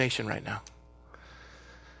condemnation right now.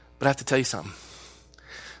 But I have to tell you something.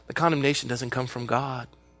 The condemnation doesn't come from God.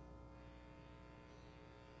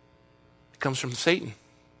 It comes from Satan,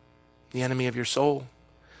 the enemy of your soul.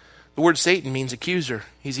 The word Satan means accuser.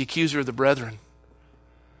 He's the accuser of the brethren.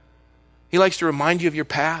 He likes to remind you of your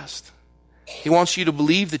past. He wants you to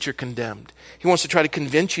believe that you're condemned. He wants to try to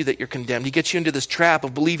convince you that you're condemned. He gets you into this trap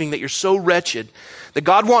of believing that you're so wretched that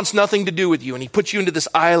God wants nothing to do with you. And he puts you into this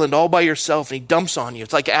island all by yourself and he dumps on you.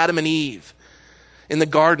 It's like Adam and Eve in the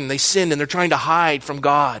garden. They sinned and they're trying to hide from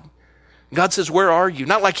God. And God says, where are you?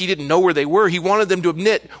 Not like he didn't know where they were. He wanted them to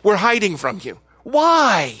admit, we're hiding from you.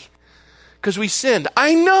 Why? Because we sinned.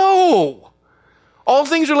 I know. All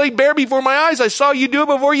things are laid bare before my eyes. I saw you do it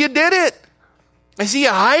before you did it. I see you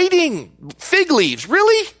hiding. Fig leaves.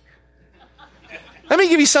 Really? Let me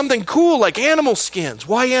give you something cool like animal skins.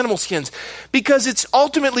 Why animal skins? Because it's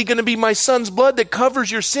ultimately going to be my son's blood that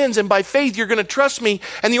covers your sins. And by faith, you're going to trust me.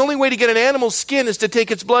 And the only way to get an animal's skin is to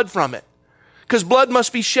take its blood from it. Because blood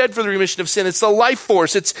must be shed for the remission of sin. It's the life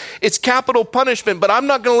force. It's capital punishment. But I'm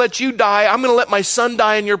not going to let you die. I'm going to let my son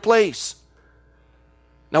die in your place.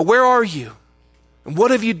 Now, where are you? And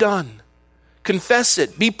what have you done? Confess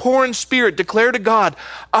it. Be poor in spirit. Declare to God,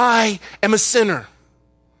 I am a sinner.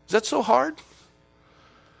 Is that so hard?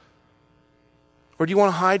 Or do you want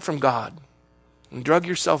to hide from God and drug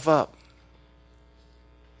yourself up?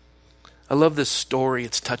 I love this story.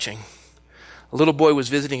 It's touching. A little boy was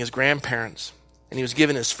visiting his grandparents, and he was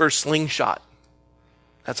given his first slingshot.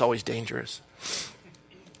 That's always dangerous.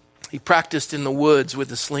 He practiced in the woods with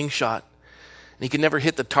the slingshot, and he could never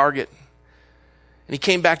hit the target. And he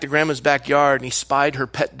came back to Grandma's backyard, and he spied her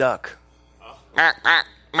pet duck.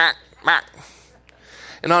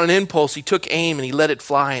 And on an impulse, he took aim, and he let it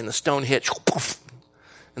fly, and the stone hit.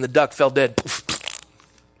 And the duck fell dead.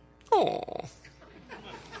 Oh.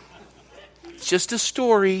 It's just a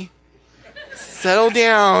story. Settle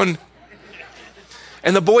down.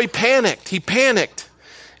 And the boy panicked. He panicked.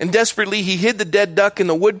 And desperately, he hid the dead duck in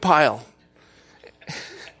the wood pile,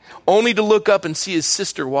 only to look up and see his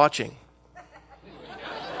sister watching.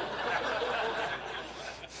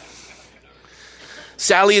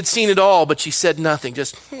 Sally had seen it all, but she said nothing.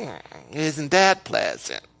 Just, isn't that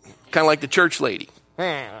pleasant? Kind of like the church lady.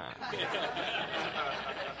 And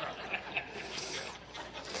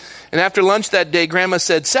after lunch that day, Grandma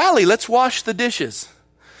said, Sally, let's wash the dishes.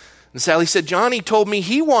 And Sally said, Johnny told me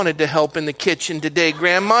he wanted to help in the kitchen today,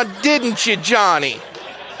 Grandma. Didn't you, Johnny?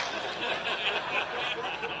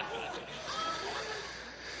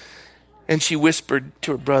 And she whispered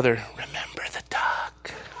to her brother, remember the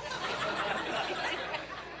duck.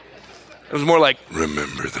 It was more like,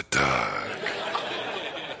 remember the duck.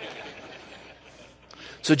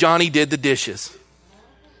 So Johnny did the dishes.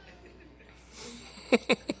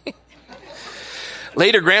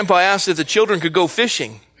 Later, Grandpa asked if the children could go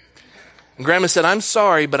fishing. And Grandma said, I'm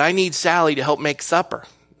sorry, but I need Sally to help make supper.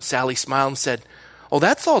 Sally smiled and said, oh,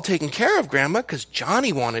 that's all taken care of, Grandma, because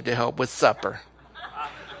Johnny wanted to help with supper.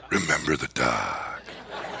 Remember the dog.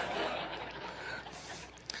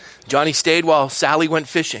 Johnny stayed while Sally went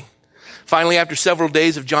fishing. Finally, after several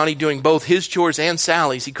days of Johnny doing both his chores and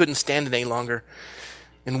Sally's, he couldn't stand it any longer.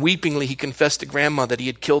 And weepingly, he confessed to Grandma that he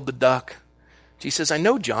had killed the duck. She says, I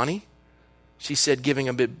know, Johnny. She said, giving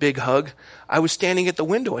him a big hug. I was standing at the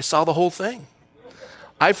window. I saw the whole thing.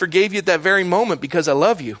 I forgave you at that very moment because I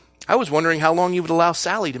love you. I was wondering how long you would allow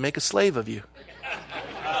Sally to make a slave of you.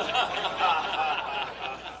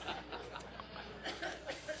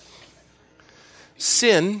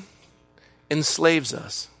 Sin enslaves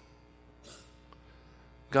us.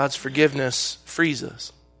 God's forgiveness frees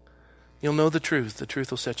us. You'll know the truth. The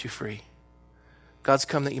truth will set you free. God's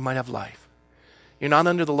come that you might have life. You're not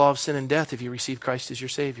under the law of sin and death if you receive Christ as your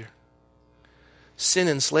Savior. Sin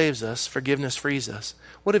enslaves us. Forgiveness frees us.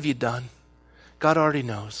 What have you done? God already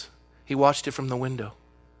knows. He watched it from the window.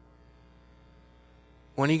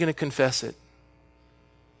 When are you going to confess it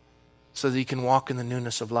so that you can walk in the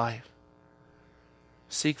newness of life?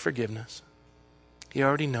 Seek forgiveness. He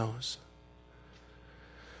already knows.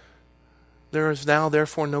 There is now,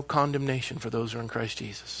 therefore, no condemnation for those who are in Christ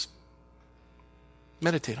Jesus.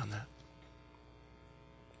 Meditate on that.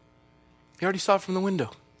 He already saw it from the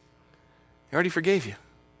window. He already forgave you.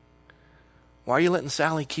 Why are you letting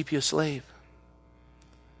Sally keep you a slave?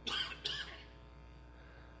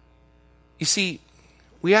 You see,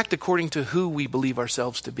 we act according to who we believe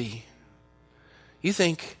ourselves to be. You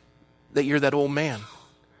think that you're that old man.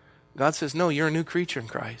 God says, no, you're a new creature in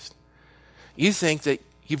Christ. You think that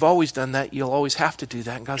you've always done that, you'll always have to do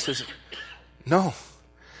that. And God says, no,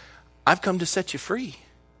 I've come to set you free.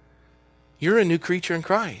 You're a new creature in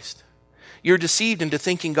Christ. You're deceived into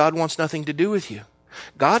thinking God wants nothing to do with you.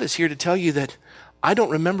 God is here to tell you that I don't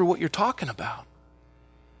remember what you're talking about.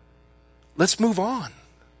 Let's move on.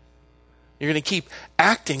 You're going to keep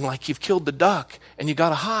acting like you've killed the duck and you got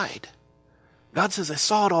to hide. God says, I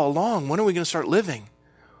saw it all along. When are we going to start living?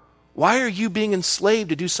 Why are you being enslaved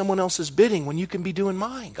to do someone else's bidding when you can be doing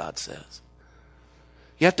mine, God says.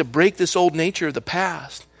 You have to break this old nature of the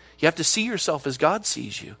past. You have to see yourself as God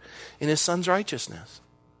sees you in His Son's righteousness.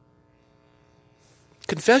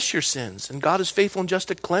 Confess your sins, and God is faithful and just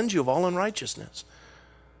to cleanse you of all unrighteousness.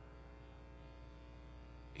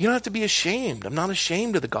 You don't have to be ashamed. I'm not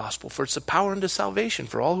ashamed of the gospel, for it's the power unto salvation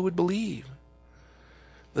for all who would believe.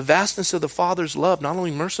 The vastness of the Father's love, not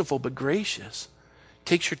only merciful but gracious,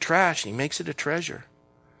 takes your trash and He makes it a treasure.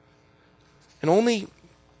 And only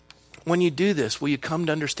when you do this will you come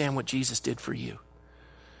to understand what Jesus did for you.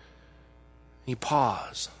 You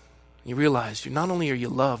pause. You realize not only are you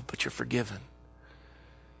loved, but you're forgiven.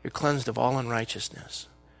 You're cleansed of all unrighteousness.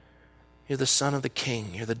 You're the son of the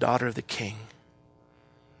King. You're the daughter of the King.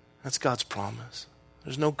 That's God's promise.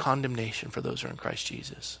 There's no condemnation for those who are in Christ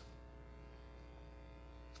Jesus.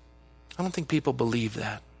 I don't think people believe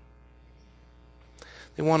that.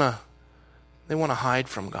 They want to hide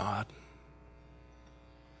from God.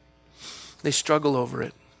 They struggle over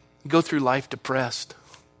it. Go through life depressed.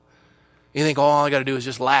 You think, all I got to do is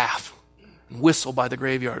just laugh and whistle by the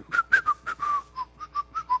graveyard.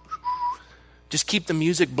 Just keep the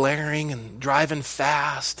music blaring and driving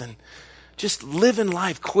fast and just living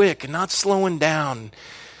life quick and not slowing down.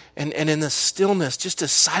 And in the stillness, just to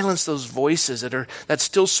silence those voices that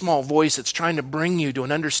still small voice that's trying to bring you to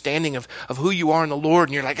an understanding of who you are in the Lord.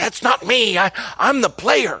 And you're like, that's not me. I'm the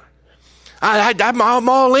player. I'm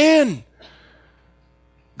all in.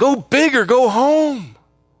 Go big or go home.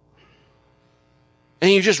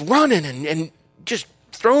 And you're just running and just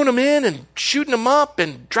throwing them in and shooting them up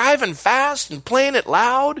and driving fast and playing it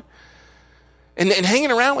loud and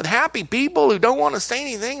hanging around with happy people who don't want to say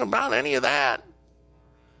anything about any of that.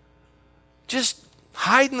 Just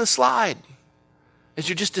hide in the slide as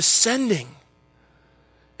you're just descending.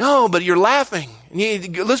 No, but you're laughing.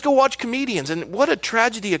 Let's go watch comedians. And what a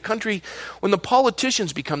tragedy, a country when the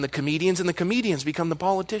politicians become the comedians and the comedians become the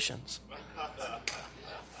politicians.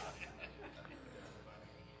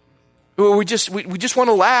 We just want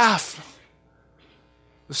to laugh.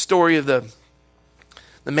 The story of the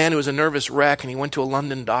man who was a nervous wreck and he went to a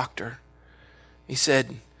London doctor. He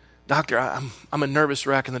said, "Doctor, I'm a nervous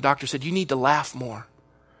wreck." And the doctor said, "You need to laugh more."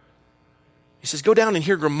 He says, "Go down and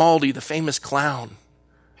hear Grimaldi, the famous clown.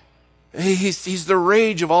 He's the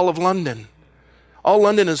rage of all of London. All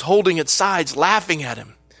London is holding its sides, laughing at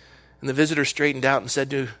him." And the visitor straightened out and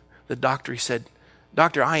said to the doctor, he said,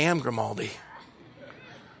 "Doctor, I am Grimaldi."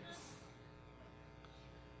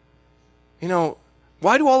 You know,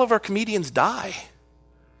 why do all of our comedians die?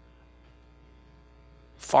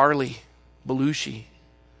 Farley, Belushi,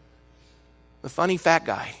 the funny fat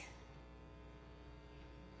guy.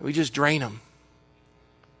 We just drain them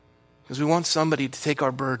because we want somebody to take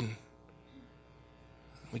our burden.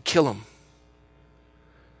 We kill them.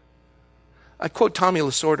 I quote Tommy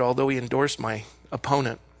Lasorda, although he endorsed my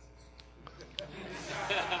opponent.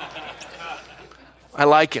 I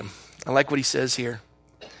like him. I like what he says here.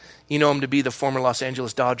 You know him to be the former Los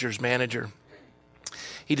Angeles Dodgers manager.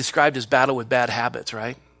 He described his battle with bad habits,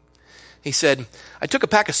 right? He said, "I took a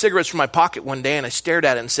pack of cigarettes from my pocket one day and I stared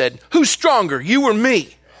at it and said, 'Who's stronger, you or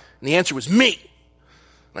me?' And the answer was me.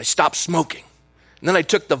 And I stopped smoking. And then I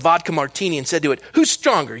took the vodka martini and said to it, 'Who's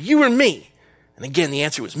stronger, you or me?' And again, the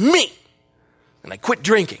answer was me. And I quit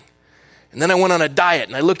drinking. And then I went on a diet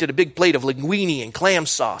and I looked at a big plate of linguine and clam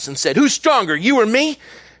sauce and said, 'Who's stronger, you or me?'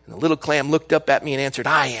 And the little clam looked up at me and answered,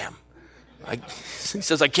 'I am.' He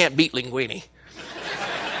says, 'I can't beat linguine.'"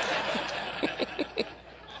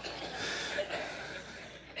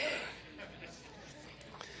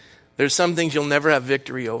 There's some things you'll never have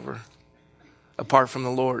victory over apart from the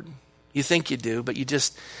Lord. You think you do, but you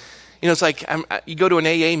just, it's like you go to an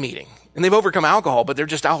AA meeting and they've overcome alcohol, but they're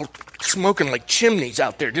just out smoking like chimneys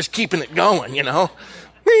out there, just keeping it going,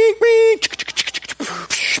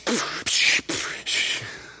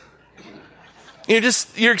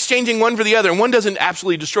 You're exchanging one for the other, and one doesn't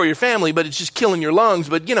absolutely destroy your family, but it's just killing your lungs.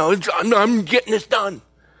 But, I'm getting this done.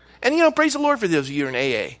 And, praise the Lord for those of you in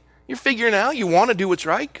AA. You're figuring out, you want to do what's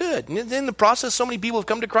right, good. And in the process, so many people have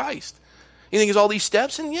come to Christ. You think it's all these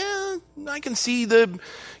steps, and yeah, I can see the,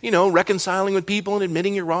 reconciling with people and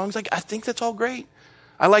admitting your wrongs. I think that's all great.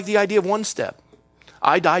 I like the idea of one step.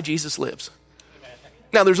 I die, Jesus lives.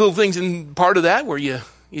 Now, there's little things in part of that where you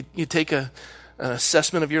take an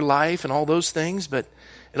assessment of your life and all those things, but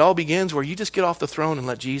it all begins where you just get off the throne and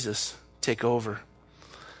let Jesus take over.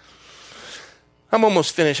 I'm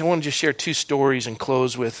almost finished. I want to just share two stories and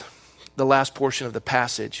close with the last portion of the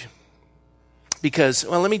passage. Because,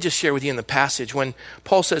 let me just share with you in the passage when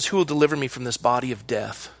Paul says, "Who will deliver me from this body of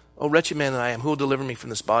death? Oh, wretched man that I am, who will deliver me from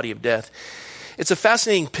this body of death?" It's a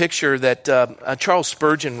fascinating picture that Charles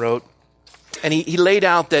Spurgeon wrote. And he laid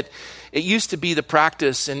out that it used to be the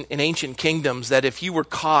practice in ancient kingdoms that if you were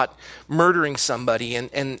caught murdering somebody and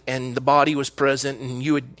the body was present and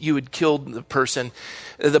you had killed the person,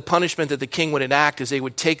 the punishment that the king would enact is they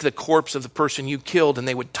would take the corpse of the person you killed and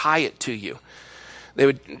they would tie it to you. They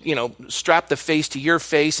would, strap the face to your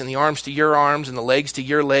face and the arms to your arms and the legs to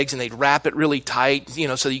your legs, and they'd wrap it really tight,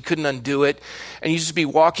 so that you couldn't undo it. And you'd just be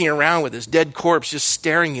walking around with this dead corpse just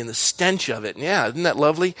staring you in the stench of it. And yeah, isn't that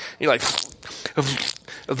lovely? And you're like,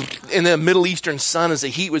 in the Middle Eastern sun, as the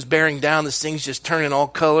heat was bearing down, this thing's just turning all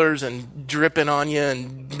colors and dripping on you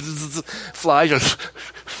and flies.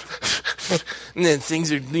 And then things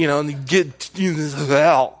are, and get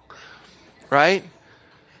hell, right?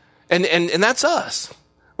 And that's us.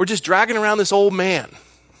 We're just dragging around this old man,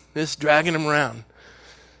 just dragging him around.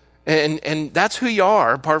 And that's who you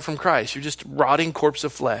are apart from Christ. You're just rotting corpse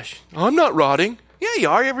of flesh. Oh, I'm not rotting. Yeah, you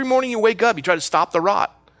are. Every morning you wake up, you try to stop the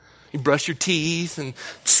rot. You brush your teeth and,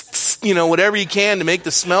 whatever you can to make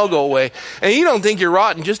the smell go away. And you don't think you're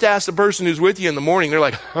rotten. Just ask the person who's with you in the morning. They're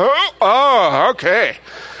like, oh, okay.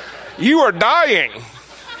 You are dying.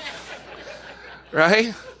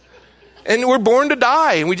 Right? And we're born to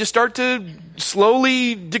die. And we just start to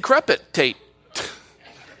slowly decrepitate.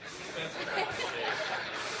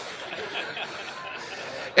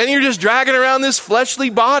 And you're just dragging around this fleshly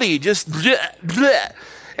body, just bleh.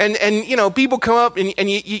 And people come up and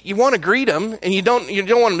you want to greet them, and you don't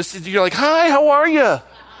want them to. You're like, hi, how are you?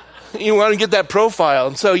 You want to get that profile,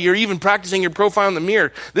 and so you're even practicing your profile in the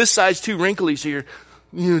mirror. This side's too wrinkly, so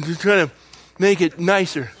you're just trying to make it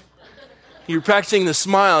nicer. You're practicing the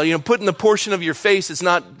smile, putting the portion of your face that's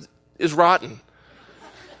not is rotten,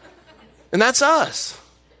 and that's us.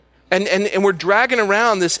 And we're dragging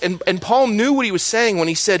around this, and Paul knew what he was saying when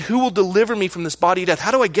he said, who will deliver me from this body of death?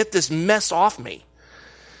 How do I get this mess off me?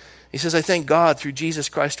 He says, I thank God through Jesus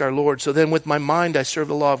Christ our Lord. So then with my mind I serve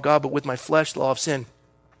the law of God, but with my flesh the law of sin.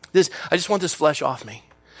 I just want this flesh off me.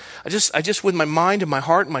 I just with my mind and my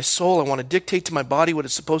heart and my soul, I want to dictate to my body what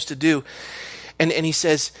it's supposed to do. And he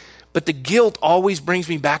says, but the guilt always brings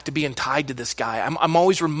me back to being tied to this guy. I'm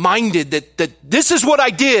always reminded that this is what I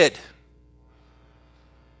did.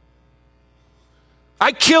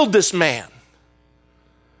 I killed this man.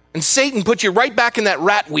 And Satan put you right back in that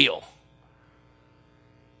rat wheel.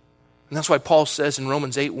 And that's why Paul says in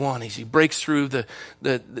Romans 8:1, as he breaks through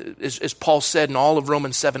as Paul said in all of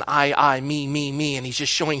Romans 7, I, me, and he's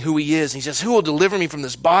just showing who he is. And he says, who will deliver me from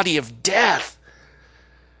this body of death?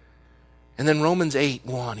 And then Romans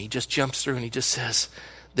 8:1, he just jumps through and he just says,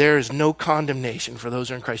 there is no condemnation for those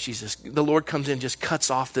who are in Christ Jesus. The Lord comes in, just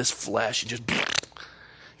cuts off this flesh and just,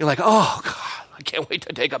 you're like, oh God, I can't wait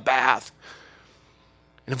to take a bath.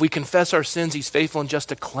 And if we confess our sins, he's faithful and just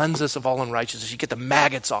to cleanse us of all unrighteousness. You get the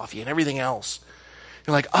maggots off you and everything else.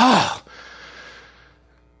 You're like, oh,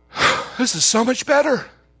 this is so much better.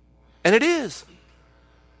 And it is.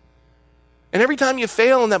 And every time you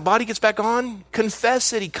fail and that body gets back on,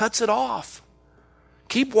 confess it. He cuts it off.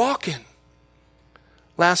 Keep walking.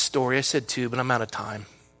 Last story, I said 2, but I'm out of time.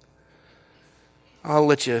 I'll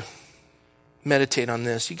let you meditate on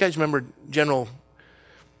this. You guys remember General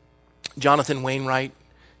Jonathan Wainwright?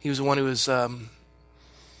 He was the one who was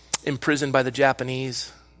imprisoned by the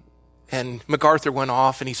Japanese. And MacArthur went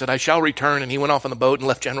off and he said, I shall return. And he went off on the boat and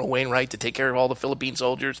left General Wainwright to take care of all the Philippine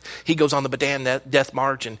soldiers. He goes on the Bataan death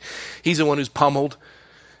march and he's the one who's pummeled.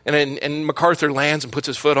 And MacArthur lands and puts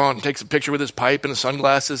his foot on and takes a picture with his pipe and his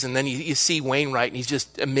sunglasses. And then you see Wainwright and he's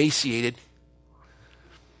just emaciated.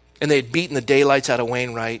 And they had beaten the daylights out of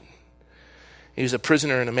Wainwright. He was a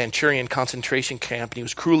prisoner in a Manchurian concentration camp and he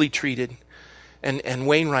was cruelly treated. And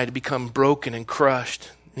Wainwright had become broken and crushed,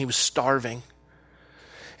 and he was starving.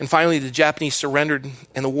 And finally, the Japanese surrendered,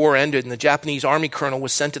 and the war ended, and the Japanese army colonel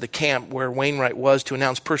was sent to the camp where Wainwright was to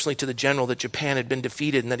announce personally to the general that Japan had been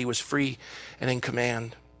defeated and that he was free and in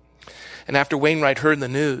command. And after Wainwright heard the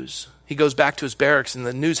news, he goes back to his barracks, and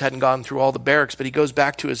the news hadn't gone through all the barracks, but he goes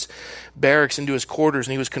back to his barracks into his quarters,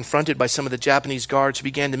 and he was confronted by some of the Japanese guards who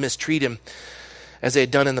began to mistreat him as they had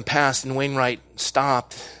done in the past, and Wainwright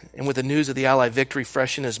stopped. And with the news of the Allied victory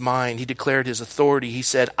fresh in his mind, he declared his authority. He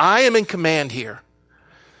said, I am in command here.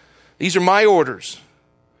 These are my orders.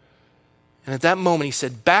 And at that moment, he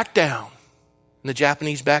said, back down. And the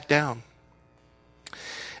Japanese backed down.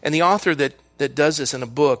 And the author that does this in a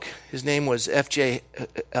book, his name was F.J.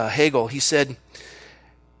 Hagel, he said,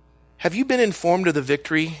 have you been informed of the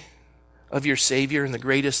victory of your Savior in the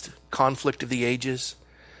greatest conflict of the ages?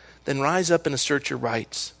 Then rise up and assert your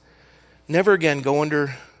rights. Never again go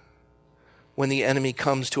under when the enemy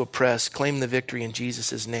comes to oppress. Claim the victory in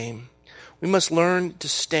Jesus' name. We must learn to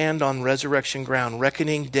stand on resurrection ground,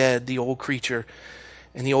 reckoning dead the old creature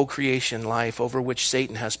and the old creation life over which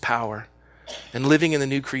Satan has power, and living in the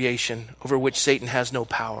new creation over which Satan has no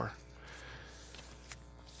power.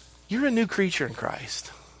 You're a new creature in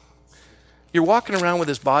Christ. You're walking around with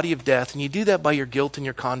this body of death, and you do that by your guilt and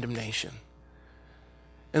your condemnation.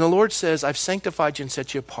 And the Lord says, I've sanctified you and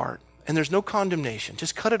set you apart. And there's no condemnation.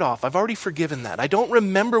 Just cut it off. I've already forgiven that. I don't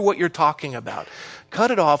remember what you're talking about. Cut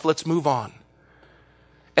it off. Let's move on.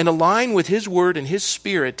 And align with his word and his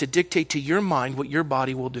spirit to dictate to your mind what your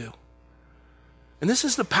body will do. And this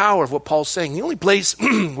is the power of what Paul's saying. The only place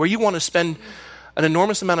where you want to spend an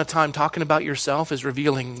enormous amount of time talking about yourself is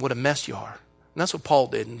revealing what a mess you are. And that's what Paul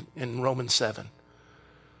did in Romans 7.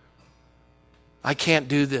 I can't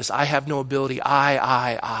do this. I have no ability.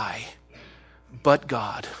 I. But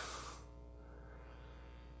God.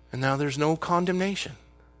 And now there's no condemnation.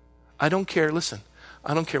 I don't care. Listen,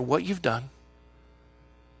 I don't care what you've done.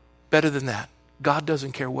 Better than that, God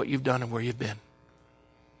doesn't care what you've done and where you've been.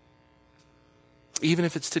 Even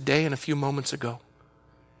if it's today and a few moments ago,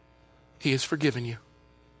 He has forgiven you.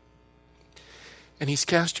 And He's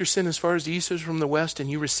cast your sin as far as the east is from the west, and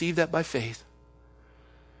you receive that by faith.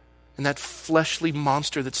 And that fleshly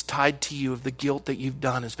monster that's tied to you of the guilt that you've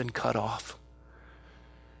done has been cut off.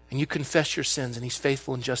 And you confess your sins, and He's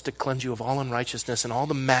faithful and just to cleanse you of all unrighteousness, and all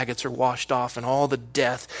the maggots are washed off, and all the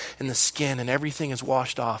death in the skin, and everything is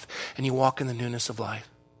washed off, and you walk in the newness of life.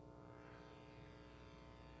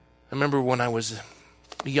 I remember when I was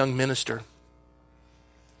a young minister,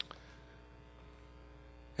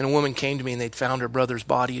 and a woman came to me, and they'd found her brother's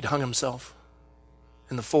body. He'd hung himself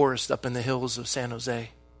in the forest up in the hills of San Jose. And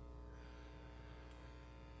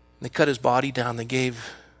they cut his body down. They gave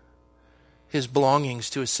his belongings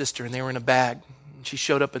to his sister, and they were in a bag. And she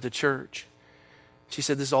showed up at the church. She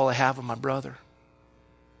said, "This is all I have of my brother."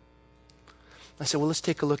 I said, "Well, let's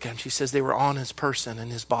take a look at him." She says, "They were on his person,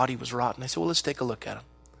 and his body was rotten." I said, "Well, let's take a look at him."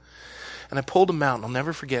 And I pulled him out, and I'll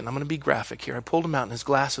never forget, and I'm going to be graphic here. I pulled him out, and his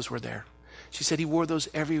glasses were there. She said he wore those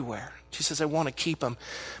everywhere. She says, "I want to keep them,"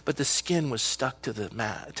 but the skin was stuck to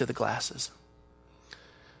the glasses.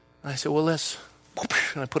 And I said, "Well, let's,"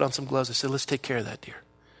 and I put on some gloves. I said, "Let's take care of that, dear."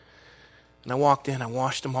 And I walked in, I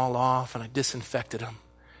washed them all off, and I disinfected them.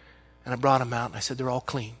 And I brought them out, and I said, "They're all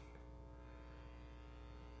clean."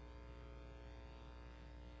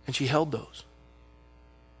 And she held those.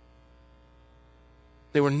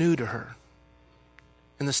 They were new to her.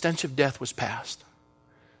 And the stench of death was past.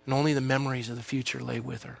 And only the memories of the future lay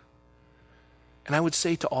with her. And I would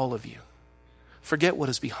say to all of you, forget what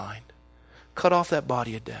is behind. Cut off that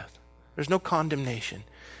body of death. There's no condemnation.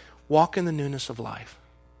 Walk in the newness of life.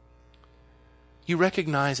 You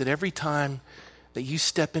recognize that every time that you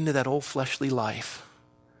step into that old fleshly life,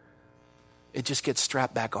 it just gets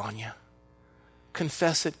strapped back on you.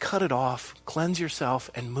 Confess it, cut it off, cleanse yourself,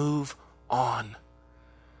 and move on.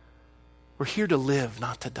 We're here to live,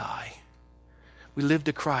 not to die. We live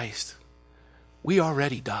to Christ. We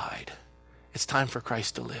already died. It's time for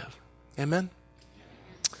Christ to live. Amen?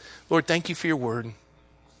 Lord, thank you for your word.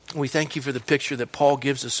 We thank you for the picture that Paul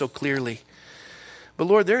gives us so clearly. But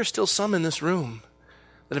Lord, there are still some in this room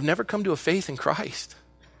that have never come to a faith in Christ.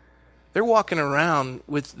 They're walking around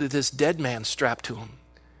with this dead man strapped to them.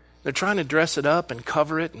 They're trying to dress it up and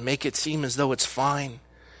cover it and make it seem as though it's fine.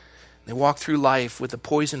 They walk through life with a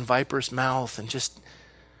poison viper's mouth and just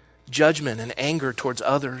judgment and anger towards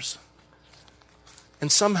others.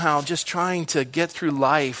 And somehow just trying to get through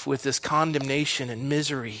life with this condemnation and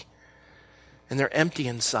misery. And they're empty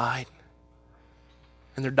inside.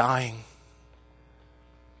 And they're dying.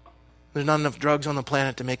 There's not enough drugs on the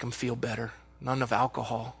planet to make them feel better. Not enough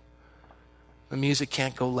alcohol. The music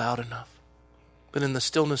can't go loud enough. But in the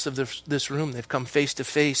stillness of this room, they've come face to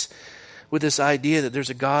face with this idea that there's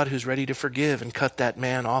a God who's ready to forgive and cut that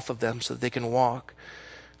man off of them so that they can walk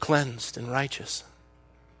cleansed and righteous.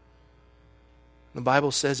 The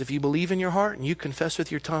Bible says if you believe in your heart and you confess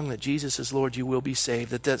with your tongue that Jesus is Lord, you will be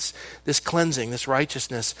saved. That this cleansing, this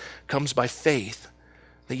righteousness comes by faith.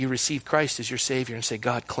 That you receive Christ as your Savior and say,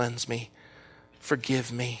 "God, cleanse me.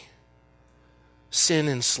 Forgive me." Sin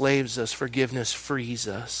enslaves us. Forgiveness frees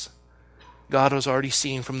us. God has already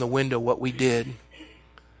seen from the window what we did.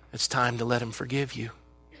 It's time to let Him forgive you.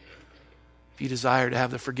 If you desire to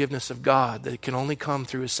have the forgiveness of God, that it can only come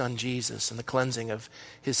through His Son Jesus and the cleansing of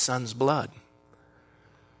His Son's blood.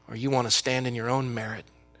 Or you want to stand in your own merit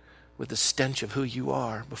with the stench of who you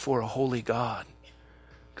are before a holy God.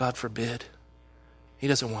 God forbid. He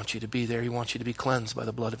doesn't want you to be there. He wants you to be cleansed by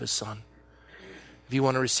the blood of His Son. If you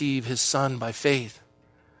want to receive His Son by faith,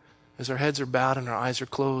 as our heads are bowed and our eyes are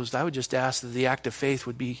closed, I would just ask that the act of faith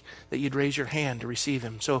would be that you'd raise your hand to receive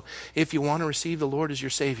Him. So if you want to receive the Lord as your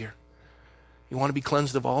Savior, you want to be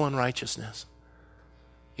cleansed of all unrighteousness,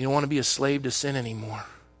 you don't want to be a slave to sin anymore.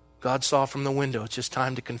 God saw from the window, it's just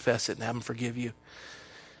time to confess it and have Him forgive you.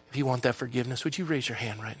 If you want that forgiveness, would you raise your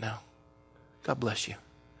hand right now? God bless you.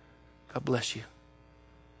 God bless you.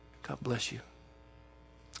 God bless you.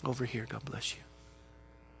 Over here, God bless you.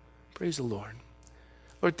 Praise the Lord.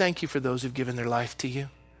 Lord, thank you for those who've given their life to you.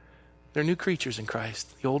 They're new creatures in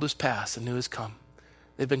Christ. The old is past, the new has come.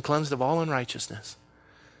 They've been cleansed of all unrighteousness.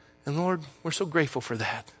 And Lord, we're so grateful for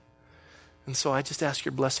that. And so I just ask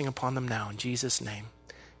your blessing upon them now in Jesus' name.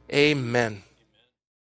 Amen.